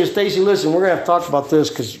over and say, Stacy, listen, we're going to have to talk about this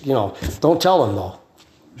because, don't tell him, though.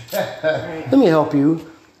 Let me help you.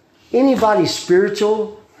 Anybody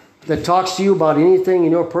spiritual that talks to you about anything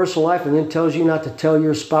in your personal life and then tells you not to tell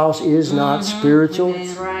your spouse is not spiritual.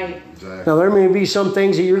 That's right. Exactly. Now, there may be some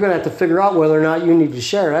things that you're going to have to figure out whether or not you need to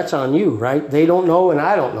share. That's on you, right? They don't know and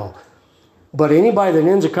I don't know. But anybody that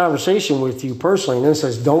ends a conversation with you personally and then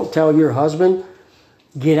says, don't tell your husband,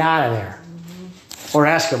 get out of there. Or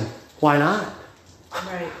ask him, why not?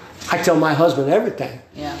 Right. I tell my husband everything.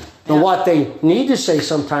 Yeah. And what they need to say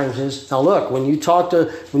sometimes is, now look, when you talk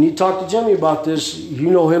to Jimmy about this, you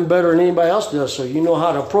know him better than anybody else does, so you know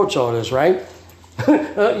how to approach all this, right?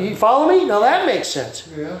 You follow me? Now that makes sense.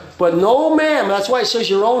 Yeah. But no, ma'am, that's why it says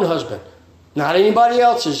your own husband. Not anybody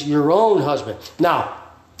else's, your own husband. Now,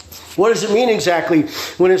 what does it mean exactly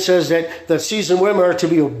when it says that seasoned women are to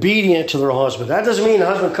be obedient to their husband? That doesn't mean the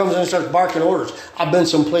husband comes in and starts barking orders. I've been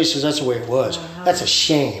some places that's the way it was. That's a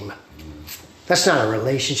shame. That's not a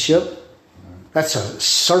relationship. That's a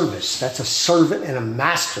service. That's a servant and a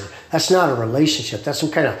master. That's not a relationship. That's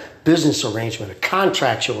some kind of business arrangement, a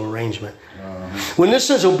contractual arrangement. When this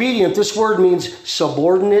says obedient, this word means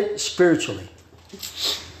subordinate spiritually.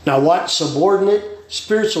 Now, what subordinate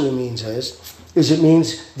spiritually means is it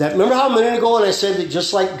means that, remember how a minute ago when I said that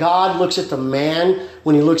just like God looks at the man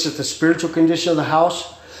when he looks at the spiritual condition of the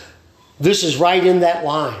house? This is right in that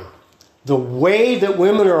line. The way that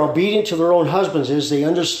women are obedient to their own husbands is they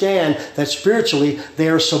understand that spiritually they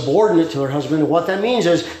are subordinate to their husband. And what that means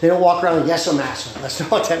is they don't walk around and yes, I'm master. That's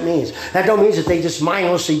not what that means. That don't mean that they just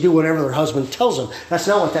mindlessly do whatever their husband tells them. That's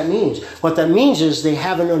not what that means. What that means is they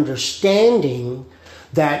have an understanding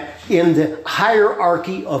that in the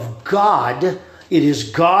hierarchy of God, it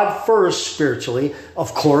is God first spiritually,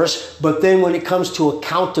 of course, but then when it comes to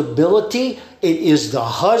accountability, it is the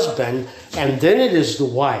husband and then it is the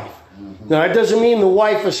wife. Now, that doesn't mean the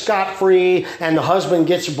wife is scot-free and the husband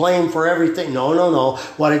gets blamed for everything. No.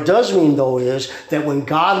 What it does mean, though, is that when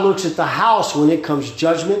God looks at the house, when it comes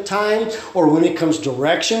judgment time or when it comes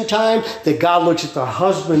direction time, that God looks at the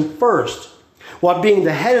husband first. What being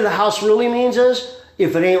the head of the house really means is,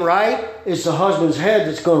 if it ain't right, it's the husband's head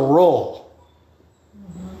that's going to roll.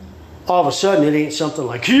 All of a sudden, it ain't something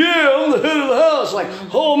like, yeah, I'm the head of the house. Like,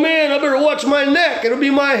 oh man, I better watch my neck. It'll be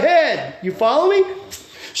my head. You follow me?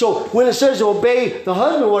 So when it says to obey the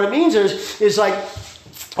husband, what it means is like,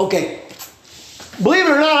 okay, believe it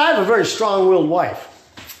or not, I have a very strong-willed wife.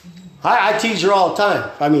 I tease her all the time.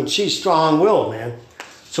 I mean, she's strong-willed, man.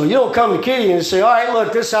 So you don't come to Kitty and say, all right,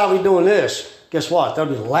 look, this is how we doing this. Guess what?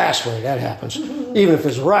 That'll be the last way that happens, even if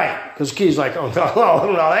it's right. Because Kitty's like, oh,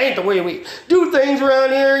 no, that ain't the way we do things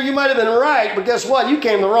around here. You might have been right, but guess what? You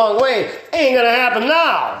came the wrong way. Ain't going to happen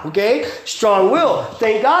now, okay? Strong-willed.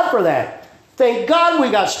 Thank God for that. Thank God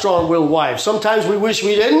we got strong-willed wives. Sometimes we wish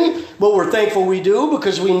we didn't, but we're thankful we do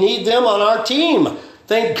because we need them on our team.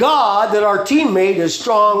 Thank God that our teammate is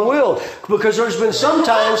strong-willed, because there's been some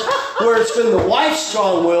times where it's been the wife's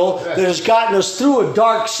strong will that has gotten us through a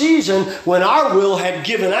dark season when our will had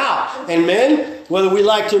given out. And men, whether we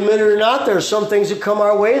like to admit it or not, there are some things that come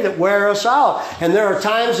our way that wear us out. And there are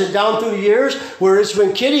times that down through the years where it's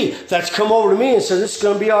been Kitty that's come over to me and said, it's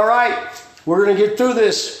going to be all right. We're going to get through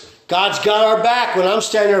this. God's got our back when I'm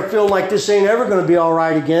standing there feeling like this ain't ever going to be all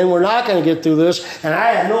right again. We're not going to get through this. And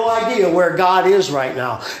I have no idea where God is right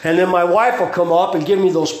now. And then my wife will come up and give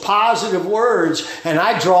me those positive words, and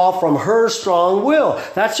I draw from her strong will.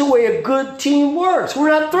 That's the way a good team works. We're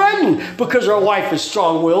not threatened because our wife is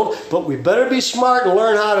strong-willed, but we better be smart and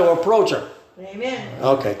learn how to approach her. Amen.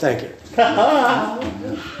 Okay, thank you.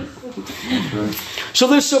 So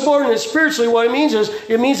this subordinate spiritually, what it means is,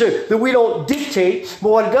 it means that we don't dictate, but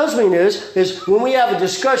what it does mean is when we have a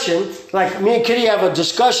discussion, like me and Kitty have a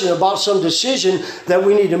discussion about some decision that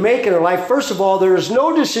we need to make in our life, first of all, there is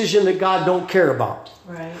no decision that God don't care about.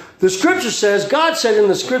 Right. The scripture says, God said in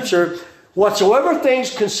the scripture, whatsoever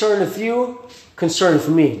things concerneth you, concerneth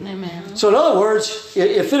me. Amen. So in other words,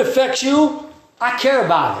 if it affects you, I care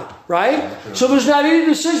about it, right? So there's not any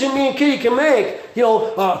decision me and Kitty can make. You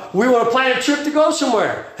know, we want to plan a trip to go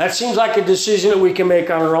somewhere. That seems like a decision that we can make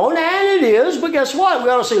on our own, and it is. But guess what? We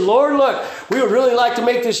ought to say, Lord, look, we would really like to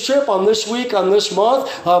make this trip on this week, on this month.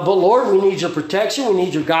 But Lord, we need your protection. We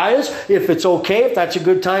need your guidance. If it's okay, if that's a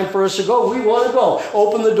good time for us to go, we want to go.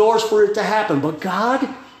 Open the doors for it to happen. But God,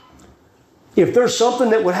 if there's something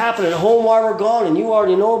that would happen at home while we're gone and you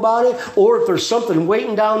already know about it, or if there's something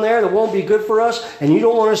waiting down there that won't be good for us and you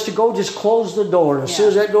don't want us to go, just close the door. And as soon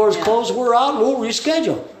as that door is closed, we're out and we'll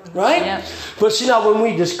reschedule. Right? Yeah. But see, now when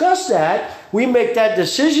we discuss that, we make that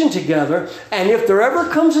decision together. And if there ever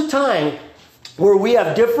comes a time where we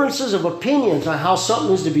have differences of opinions on how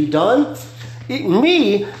something is to be done,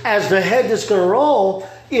 me, as the head that's going to roll,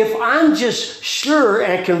 if I'm just sure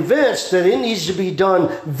and convinced that it needs to be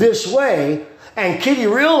done this way, and Kitty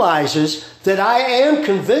realizes that I am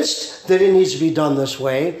convinced that it needs to be done this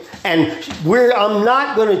way, and I'm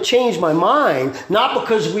not going to change my mind, not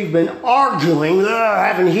because we've been arguing,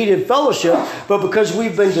 having heated fellowship, but because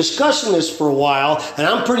we've been discussing this for a while, and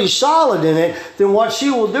I'm pretty solid in it, then what she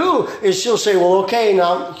will do is she'll say, well, okay,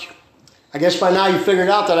 now, I guess by now you figured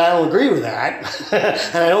out that I don't agree with that,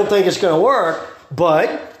 and I don't think it's going to work.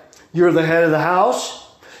 But you're the head of the house.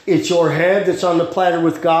 It's your head that's on the platter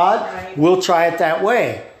with God. Right. We'll try it that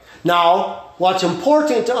way. Now, what's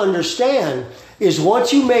important to understand is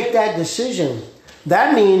once you make that decision,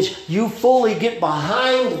 that means you fully get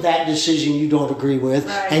behind that decision you don't agree with,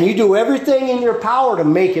 and you do everything in your power to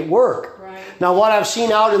make it work. Right. Now, what I've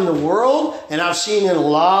seen out in the world, and I've seen in a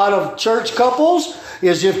lot of church couples,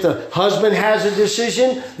 is if the husband has a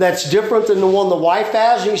decision that's different than the one the wife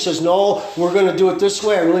has, and he says, no, we're going to do it this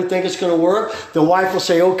way, I really think it's going to work, the wife will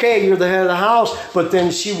say, okay, you're the head of the house, but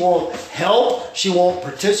then she won't help, she won't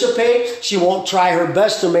participate, she won't try her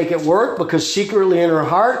best to make it work, because secretly in her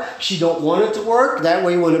heart, she don't want it to work. That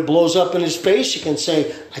way when it blows up in his face, she can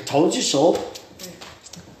say, I told you so.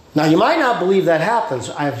 Now, you might not believe that happens.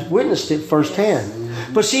 I've witnessed it firsthand.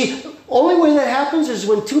 But see, only way that happens is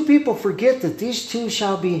when two people forget that these two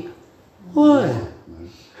shall be What?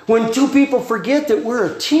 When two people forget that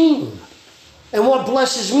we're a team. And what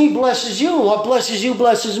blesses me blesses you. And what blesses you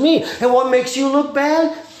blesses me. And what makes you look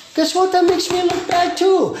bad, guess what? That makes me look bad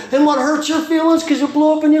too. And what hurts your feelings because it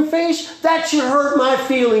blew up in your face, that should hurt my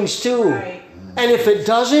feelings too. Right. And if it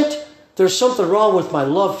doesn't, there's something wrong with my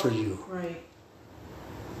love for you. Right.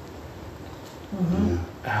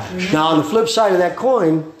 Now, on the flip side of that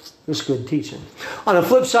coin, this is good teaching. On the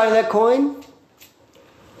flip side of that coin,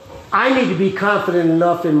 I need to be confident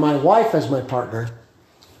enough in my wife as my partner.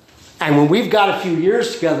 And when we've got a few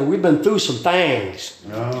years together, we've been through some things.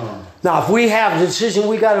 Oh. Now, if we have a decision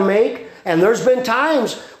we got to make, and there's been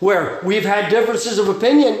times where we've had differences of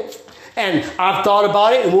opinion, and I've thought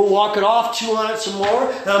about it, and we'll walk it off, chew on it some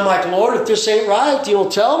more. And I'm like, Lord, if this ain't right,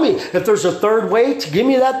 tell me. If there's a third way, give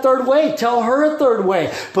me that third way. Tell her a third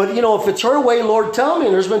way. But, if it's her way, Lord, tell me.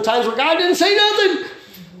 And there's been times where God didn't say nothing.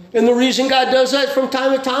 And the reason God does that from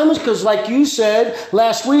time to time is because, like you said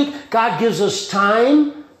last week, God gives us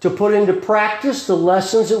time to put into practice the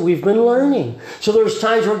lessons that we've been learning. So there's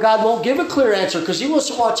times where God won't give a clear answer because He wants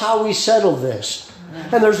to watch how we settle this.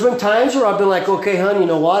 And there's been times where I've been like, okay, hon, you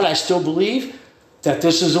know what? I still believe that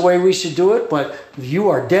this is the way we should do it, but you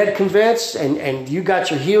are dead convinced and you got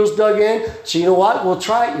your heels dug in. So you know what? We'll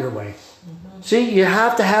try it your way. See, you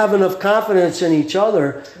have to have enough confidence in each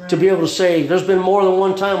other to be able to say, there's been more than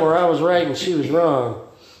one time where I was right and she was wrong.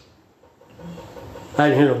 I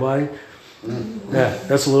didn't hear nobody. Yeah,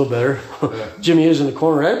 that's a little better. Jimmy is in the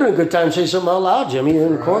corner. That'd been a good time to say something out loud, Jimmy. You're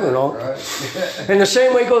in the corner and all. And the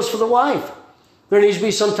same way goes for the wife. There needs to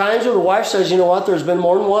be some times where the wife says, you know what, there's been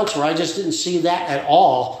more than once where I just didn't see that at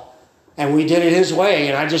all. And we did it his way,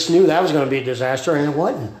 and I just knew that was going to be a disaster, and it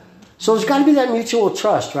wasn't. So there's got to be that mutual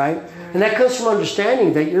trust, right? And that comes from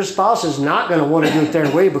understanding that your spouse is not going to want to do it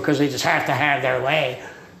their way because they just have to have their way.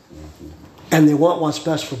 And they want what's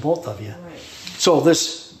best for both of you. So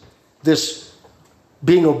this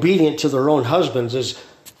being obedient to their own husbands is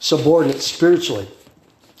subordinate spiritually.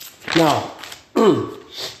 Now,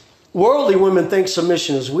 worldly women think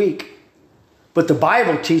submission is weak, but the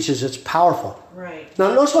Bible teaches it's powerful. Right.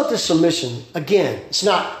 Now, notice what this submission, again, it's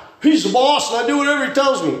not, he's the boss and I do whatever he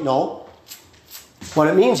tells me. No. What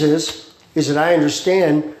it means is that I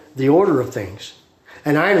understand the order of things.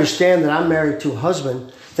 And I understand that I'm married to a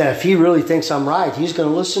husband that if he really thinks I'm right, he's going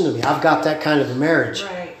to listen to me. I've got that kind of a marriage.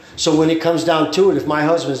 Right. So when it comes down to it, if my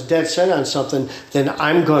husband's dead set on something, then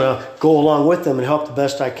I'm going to go along with them and help the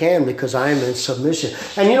best I can because I am in submission.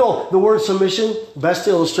 And the word submission, best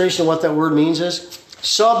illustration of what that word means is,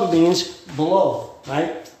 sub means below,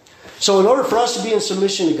 right? So in order for us to be in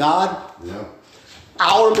submission to God,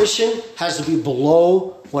 our mission has to be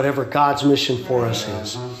below whatever God's mission for us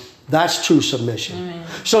is. That's true submission. Amen.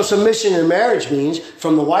 So submission in marriage means,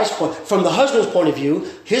 from the husband's point of view,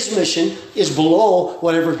 his mission is below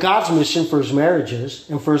whatever God's mission for his marriage is,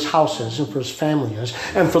 and for his house is, and for his family is.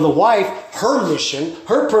 And for the wife, her mission,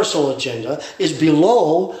 her personal agenda, is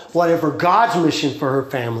below whatever God's mission for her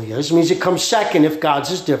family is. It means it comes second if God's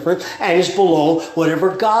is different, and is below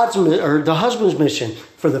whatever the husband's mission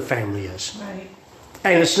for the family is. Right.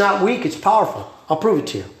 And it's not weak, it's powerful. I'll prove it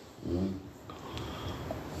to you.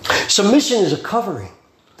 Submission is a covering.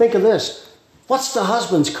 Think of this. What's the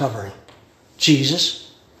husband's covering?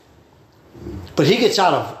 Jesus. But he gets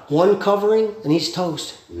out of one covering and he's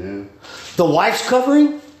toast. Yeah. The wife's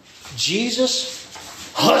covering?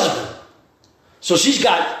 Jesus, husband. So she's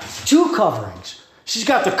got two coverings. She's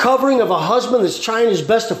got the covering of a husband that's trying his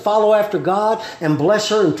best to follow after God and bless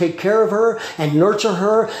her and take care of her and nurture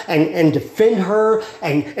her and defend her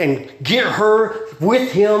and get her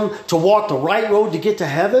with him to walk the right road to get to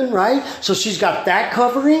heaven, right? So she's got that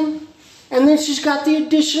covering. And then she's got the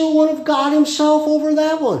additional one of God himself over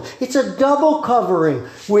that one. It's a double covering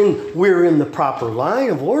when we're in the proper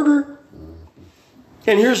line of order.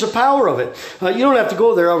 And here's the power of it. You don't have to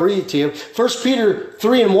go there. I'll read it to you. 1 Peter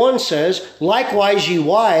 3:1 says, likewise, ye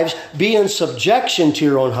wives, be in subjection to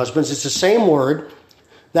your own husbands. It's the same word.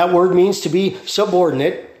 That word means to be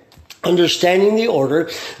subordinate, understanding the order.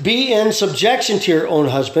 Be in subjection to your own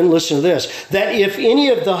husband. Listen to this. That if any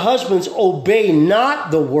of the husbands obey not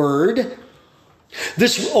the word,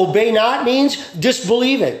 this obey not means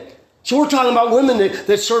disbelieve it. So we're talking about women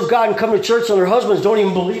that serve God and come to church and their husbands don't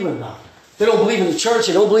even believe in God. They don't believe in the church.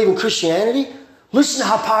 They don't believe in Christianity. Listen to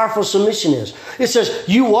how powerful submission is. It says,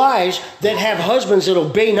 you wives that have husbands that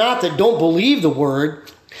obey not, that don't believe the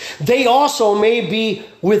word, they also may be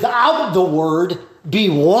without the word be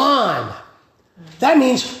won. That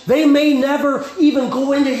means they may never even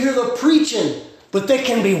go in to hear the preaching, but they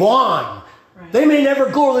can be won. Right. They may never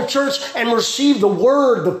go to the church and receive the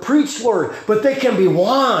word, the preached word, but they can be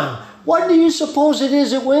won What do you suppose it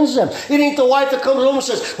is that wins them? It ain't the wife that comes home and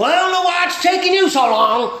says, well, I don't know why it's taking you so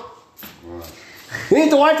long. It ain't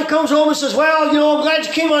the wife that comes home and says, well, I'm glad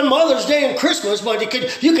you came on Mother's Day and Christmas, but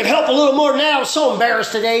you could help a little more than that. I was so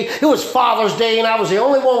embarrassed today. It was Father's Day and I was the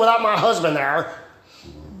only one without my husband there.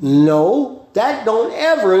 No, that don't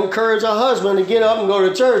ever encourage a husband to get up and go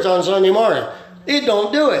to church on Sunday morning. It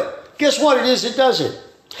don't do it. Guess what it is that does it?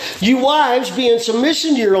 You wives, be in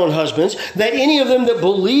submission to your own husbands, that any of them that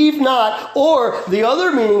believe not, or the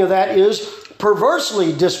other meaning of that is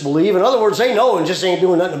perversely disbelieve. In other words, they know and just ain't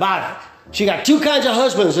doing nothing about it. So you got two kinds of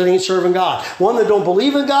husbands that ain't serving God. One that don't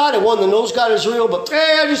believe in God and one that knows God is real, but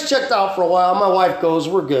I just checked out for a while. My wife goes,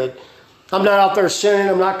 we're good. I'm not out there sinning.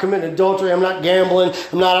 I'm not committing adultery. I'm not gambling.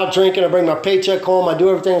 I'm not out drinking. I bring my paycheck home. I do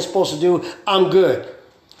everything I'm supposed to do. I'm good.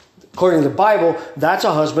 According to the Bible, that's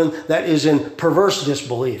a husband that is in perverse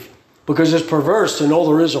disbelief. Because it's perverse to know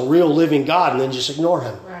there is a real living God and then just ignore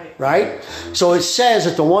him. Right? So it says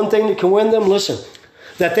that the one thing that can win them, listen,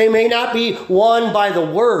 that they may not be won by the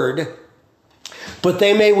word, but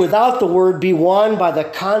they may without the word be won by the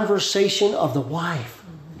conversation of the wife.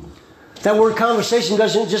 That word conversation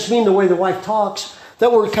doesn't just mean the way the wife talks.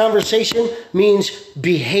 That word conversation means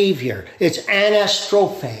behavior. It's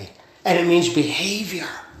anastrophe, and it means behavior.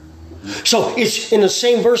 So it's in the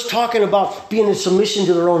same verse talking about being in submission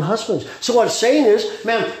to their own husbands. So what it's saying is,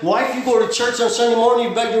 man, wife, you go to church on Sunday morning,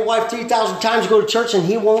 you beg your wife 3,000 times to go to church and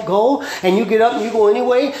he won't go, and you get up and you go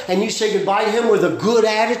anyway, and you say goodbye to him with a good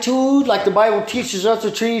attitude, like the Bible teaches us to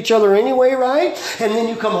treat each other anyway, right? And then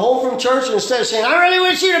you come home from church, and instead of saying, I really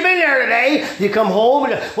wish you'd have been there today, you come home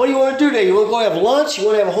and what do you want to do today? You want to go have lunch? You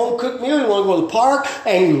want to have a home-cooked meal? You want to go to the park?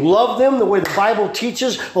 And you love them the way the Bible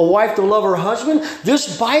teaches a wife to love her husband?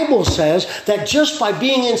 This Bible says that just by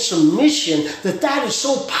being in submission, that is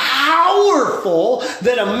so powerful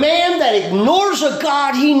that a man that ignores a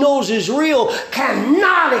God he knows is real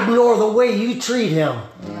cannot ignore the way you treat him.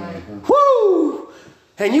 Woo!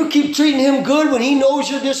 And you keep treating him good when he knows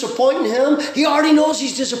you're disappointing him. He already knows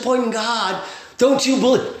he's disappointing God. Don't you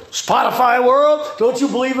believe? Spotify world, don't you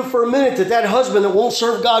believe it for a minute that husband that won't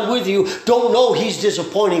serve God with you don't know he's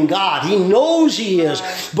disappointing God. He knows he is.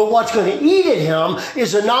 But what's going to eat at him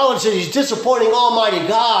is the knowledge that he's disappointing Almighty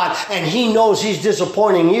God, and he knows he's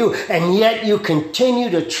disappointing you, and yet you continue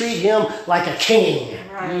to treat him like a king.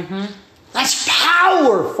 That's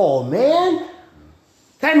powerful, man.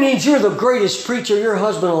 That means you're the greatest preacher your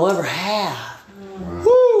husband will ever have.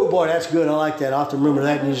 Woo, boy, that's good. I like that. I'll have to remember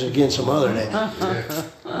that and use it again some other day.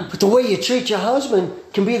 But the way you treat your husband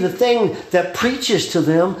can be the thing that preaches to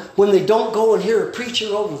them when they don't go and hear a preacher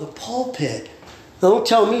over the pulpit. Now, don't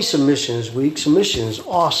tell me submission is weak. Submission is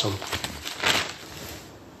awesome.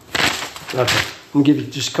 Okay, I'm going to give you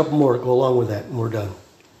just a couple more to go along with that, and we're done.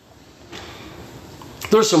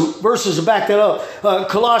 There's some verses to back that up.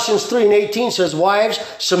 Colossians 3:18 says, wives,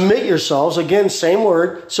 submit yourselves, again, same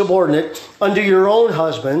word, subordinate, unto your own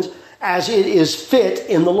husbands, as it is fit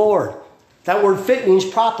in the Lord. That word fit means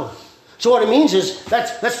proper. So what it means is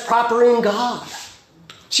that's proper in God.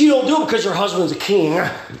 So you don't do it because your husband's a king. You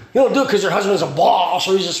don't do it because your husband's a boss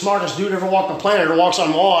or he's the smartest dude ever walked the planet or walks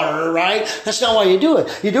on water, right? That's not why you do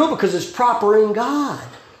it. You do it because it's proper in God.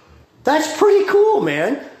 That's pretty cool,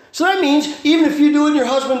 man. So that means even if you do it and your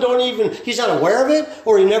husband he's not aware of it,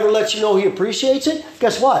 or he never lets you know he appreciates it,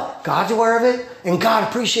 guess what? God's aware of it and God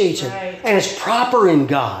appreciates it. And it's proper in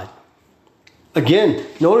God. Again,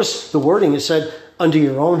 notice the wording. It said, unto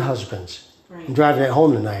your own husbands. I'm driving that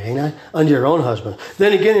home tonight, ain't I? Unto your own husband.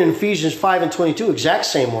 Then again in Ephesians 5:22, exact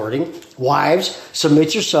same wording. Wives,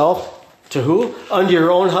 submit yourself to who? Unto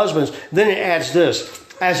your own husbands. Then it adds this,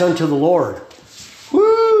 as unto the Lord.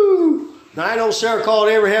 Woo! Now, I know Sarah called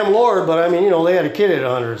Abraham Lord, but I mean, they had a kid at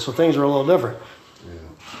 100, so things are a little different.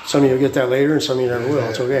 Yeah. Some of you will get that later, and some of you never will.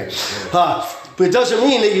 It's okay. But it doesn't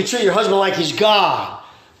mean that you treat your husband like he's God.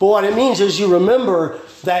 But what it means is you remember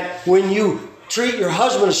that when you treat your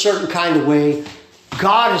husband a certain kind of way,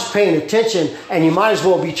 God is paying attention, and you might as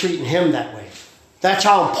well be treating him that way. That's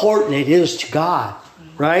how important it is to God,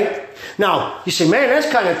 right? Now, you say, man, that's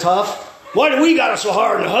kind of tough. Why do we got it so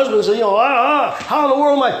hard? And the husband says, how in the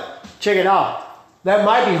world am I... Check it out. That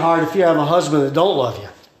might be hard if you have a husband that don't love you.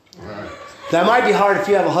 Right. That might be hard if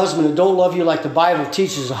you have a husband that don't love you like the Bible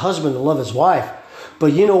teaches a husband to love his wife.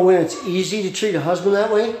 But you know when it's easy to treat a husband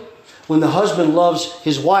that way? When the husband loves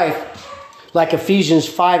his wife like Ephesians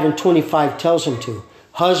 5:25 tells him to.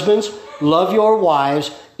 Husbands, love your wives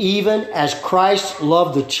even as Christ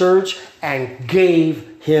loved the church and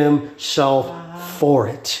gave himself for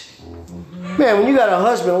it. Man, when you got a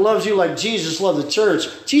husband who loves you like Jesus loved the church,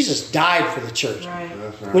 Jesus died for the church. Right.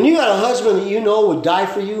 When you got a husband that you know would die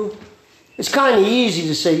for you, It's kind of easy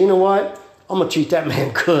to say, you know what? I'm going to treat that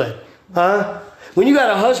man good. Huh? When you got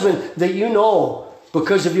a husband that you know,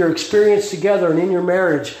 because of your experience together and in your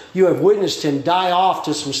marriage, you have witnessed him die off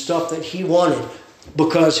to some stuff that he wanted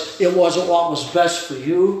because it wasn't what was best for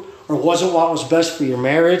you or wasn't what was best for your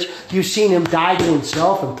marriage. You've seen him die to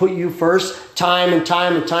himself and put you first time and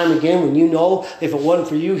time and time again when you know if it wasn't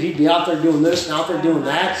for you, he'd be out there doing this and out there doing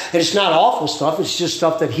that. And it's not awful stuff. It's just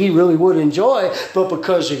stuff that he really would enjoy. But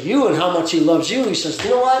because of you and how much he loves you, he says,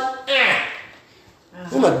 you know what?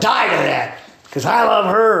 I'm going to die to that because I love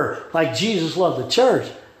her like Jesus loved the church.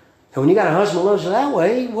 And when you got a husband who loves you that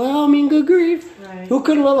way, well, I mean, good grief. Right. Who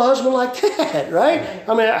couldn't love a husband like that, right?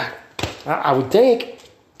 I mean, I would think.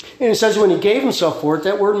 And it says when he gave himself for it,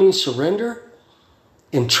 that word means surrender,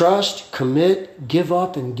 entrust, commit, give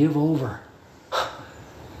up, and give over.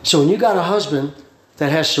 So when you got a husband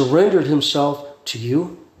that has surrendered himself to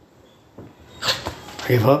you,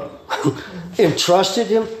 gave up, entrusted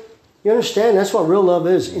him, you understand? That's what real love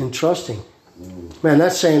is, entrusting. Man,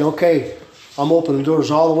 that's saying, okay, I'm opening the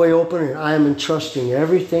doors all the way open and I am entrusting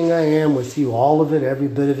everything I am with you, all of it, every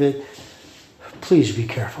bit of it. Please be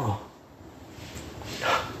careful.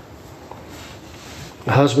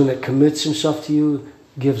 A husband that commits himself to you,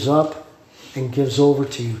 gives up, and gives over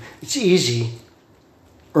to you. It's easy,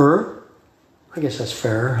 I guess that's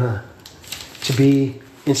fair, huh? To be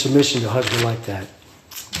in submission to a husband like that.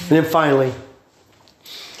 And then finally,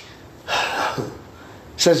 it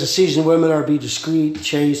says the seasoned women are to be discreet,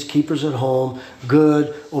 chaste, keepers at home,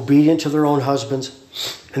 good, obedient to their own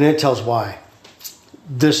husbands. And then it tells why.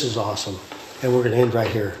 This is awesome. And we're going to end right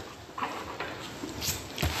here.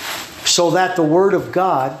 So that the word of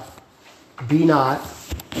God be not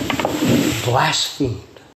blasphemed.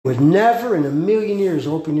 Would never in a million years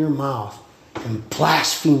open your mouth and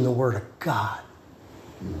blaspheme the word of God.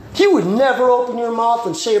 You would never open your mouth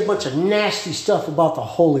and say a bunch of nasty stuff about the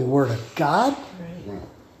holy word of God.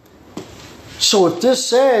 Right. So if this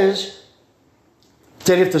says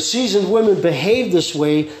that if the seasoned women behave this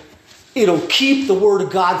way, it'll keep the word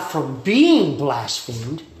of God from being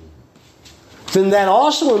blasphemed, then that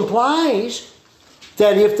also implies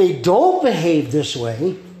that if they don't behave this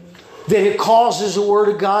way, then it causes the word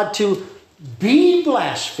of God to be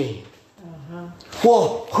blasphemed.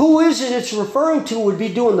 Well, who is it it's referring to would be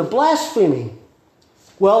doing the blaspheming?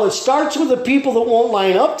 Well, it starts with the people that won't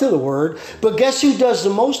line up to the word, but guess who does the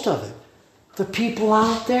most of it? The people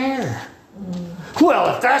out there.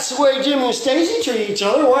 Well, if that's the way Jimmy and Stacy treat each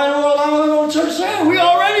other, why in the world am I going to church there? We're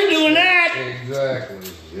already doing that. Exactly,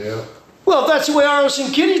 yeah. Well, if that's the way Arnold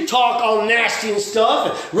and Kitty talk all nasty and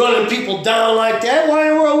stuff and running people down like that, why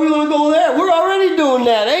in the world are we going to go there? We're already doing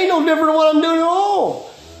that. It ain't no different than what I'm doing at home.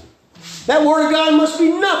 That word of God must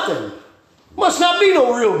be nothing. Must not be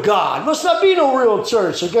no real God. Must not be no real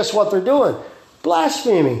church. So guess what they're doing?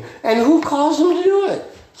 Blaspheming. And who calls them to do it?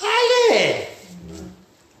 I did.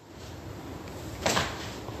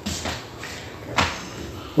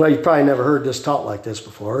 Well, you've probably never heard this taught like this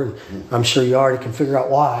before, and I'm sure you already can figure out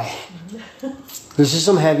why. This is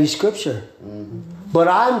some heavy scripture. But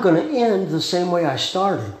I'm going to end the same way I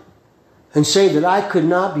started and say that I could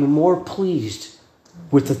not be more pleased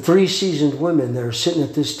with the 3 seasoned women that are sitting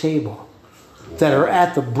at this table, that are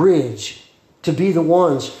at the bridge, to be the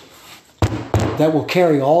ones that will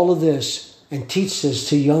carry all of this and teach this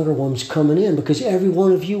to younger ones coming in, because every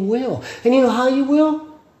one of you will. And you know how you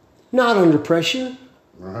will? Not under pressure.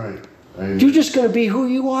 Right. You're just going to be who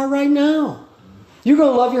you are right now. You're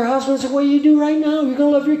going to love your husbands the way you do right now. You're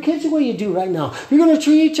going to love your kids the way you do right now. You're going to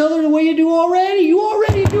treat each other the way you do already. You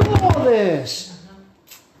already do all this.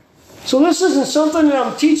 So this isn't something that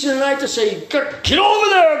I'm teaching tonight to say, get over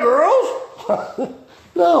there, girls.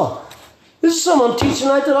 No. This is something I'm teaching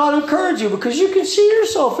tonight that ought to encourage you, because you can see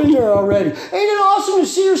yourself in there already. Ain't it awesome to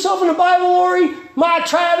see yourself in the Bible, Lori? My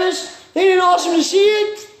Travis? Ain't it awesome to see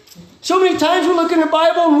it? So many times we look in the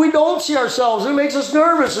Bible and we don't see ourselves. It makes us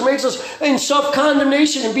nervous. It makes us in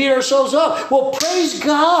self-condemnation and beat ourselves up. Well, praise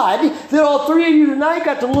God that all 3 of you tonight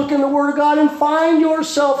got to look in the Word of God and find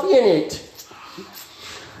yourself in it.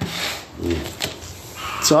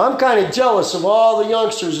 So I'm kind of jealous of all the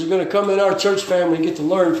youngsters who are going to come in our church family and get to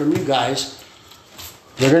learn from you guys.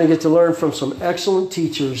 They're going to get to learn from some excellent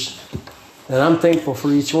teachers. And I'm thankful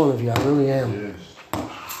for each one of you. I really am. Yes.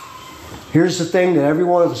 Here's the thing that every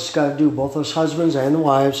one of us has got to do, both us husbands and the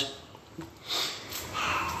wives.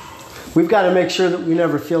 We've got to make sure that we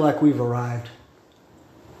never feel like we've arrived.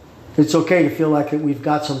 It's okay to feel like we've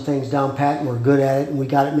got some things down pat and we're good at it and we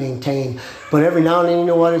got it maintained. But every now and then, you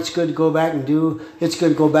know what it's good to go back and do? It's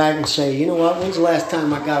good to go back and say, you know what, when's the last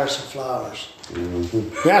time I got her some flowers?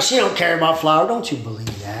 Yeah, she don't care about flowers. Don't you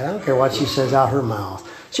believe that? I don't care what she says out her mouth.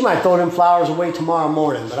 She might throw them flowers away tomorrow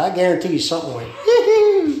morning, but I guarantee you something went,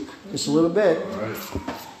 just a little bit. Right.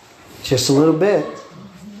 Just a little bit.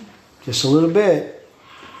 Just a little bit.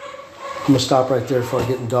 I'm going to stop right there before I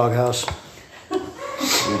get in the doghouse.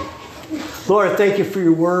 Lord, I thank you for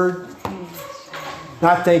your word. And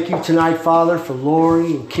I thank you tonight, Father, for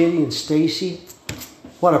Lori and Kitty and Stacy.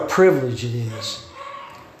 What a privilege it is.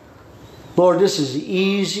 Lord, this is the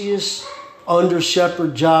easiest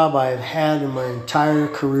under-shepherd job I have had in my entire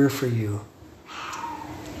career for you.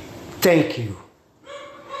 Thank you.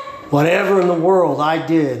 Whatever in the world I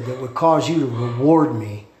did that would cause you to reward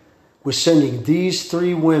me with sending these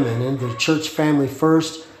 3 women into the church family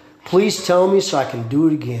first, please tell me so I can do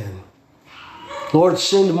it again. Lord,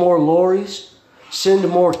 send more Loris, send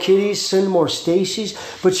more Kitties, send more Stacys.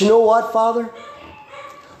 But you know what, Father?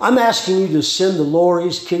 I'm asking you to send the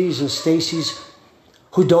Loris, Kitties, and Stacys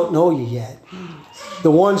who don't know you yet.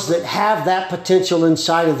 The ones that have that potential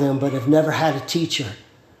inside of them but have never had a teacher.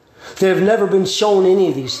 They have never been shown any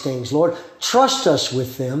of these things, Lord. Trust us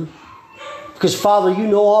with them. Because, Father, you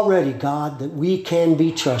know already, God, that we can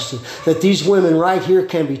be trusted. That these women right here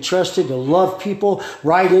can be trusted to love people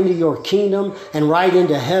right into your kingdom and right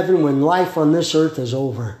into heaven when life on this earth is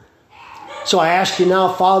over. So I ask you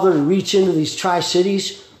now, Father, to reach into these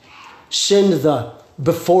Tri-Cities. Send the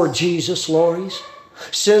before Jesus Loris.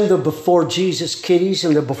 Send the before Jesus Kitties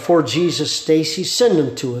and the before Jesus Stacy. Send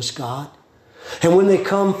them to us, God. And when they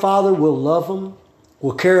come, Father, we'll love them.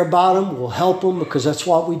 We'll care about them. We'll help them because that's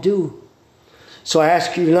what we do. So I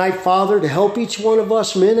ask you tonight, Father, to help each one of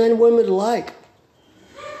us, men and women alike,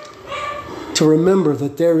 to remember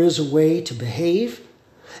that there is a way to behave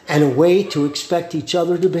and a way to expect each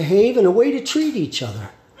other to behave and a way to treat each other.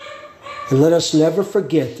 And let us never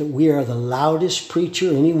forget that we are the loudest preacher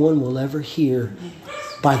anyone will ever hear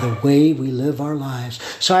by the way we live our lives.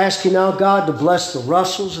 So I ask you now, God, to bless the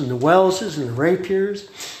Russells and the Wellses and the Rapiers.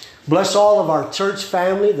 Bless all of our church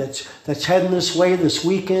family that's heading this way this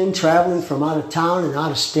weekend, traveling from out of town and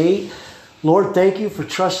out of state. Lord, thank you for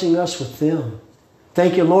trusting us with them.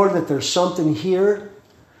 Thank you, Lord, that there's something here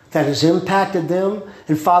that has impacted them.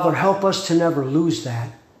 And Father, help us to never lose that.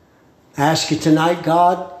 I ask you tonight,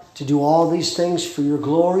 God, to do all these things for your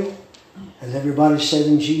glory. And everybody said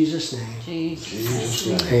in Jesus' name. Jesus'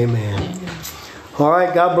 name. Amen. All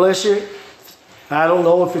right, God bless you. I don't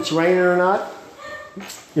know if it's raining or not.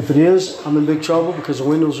 If it is, I'm in big trouble because the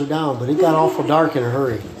windows are down. But it got awful dark in a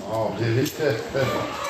hurry. Oh, did it?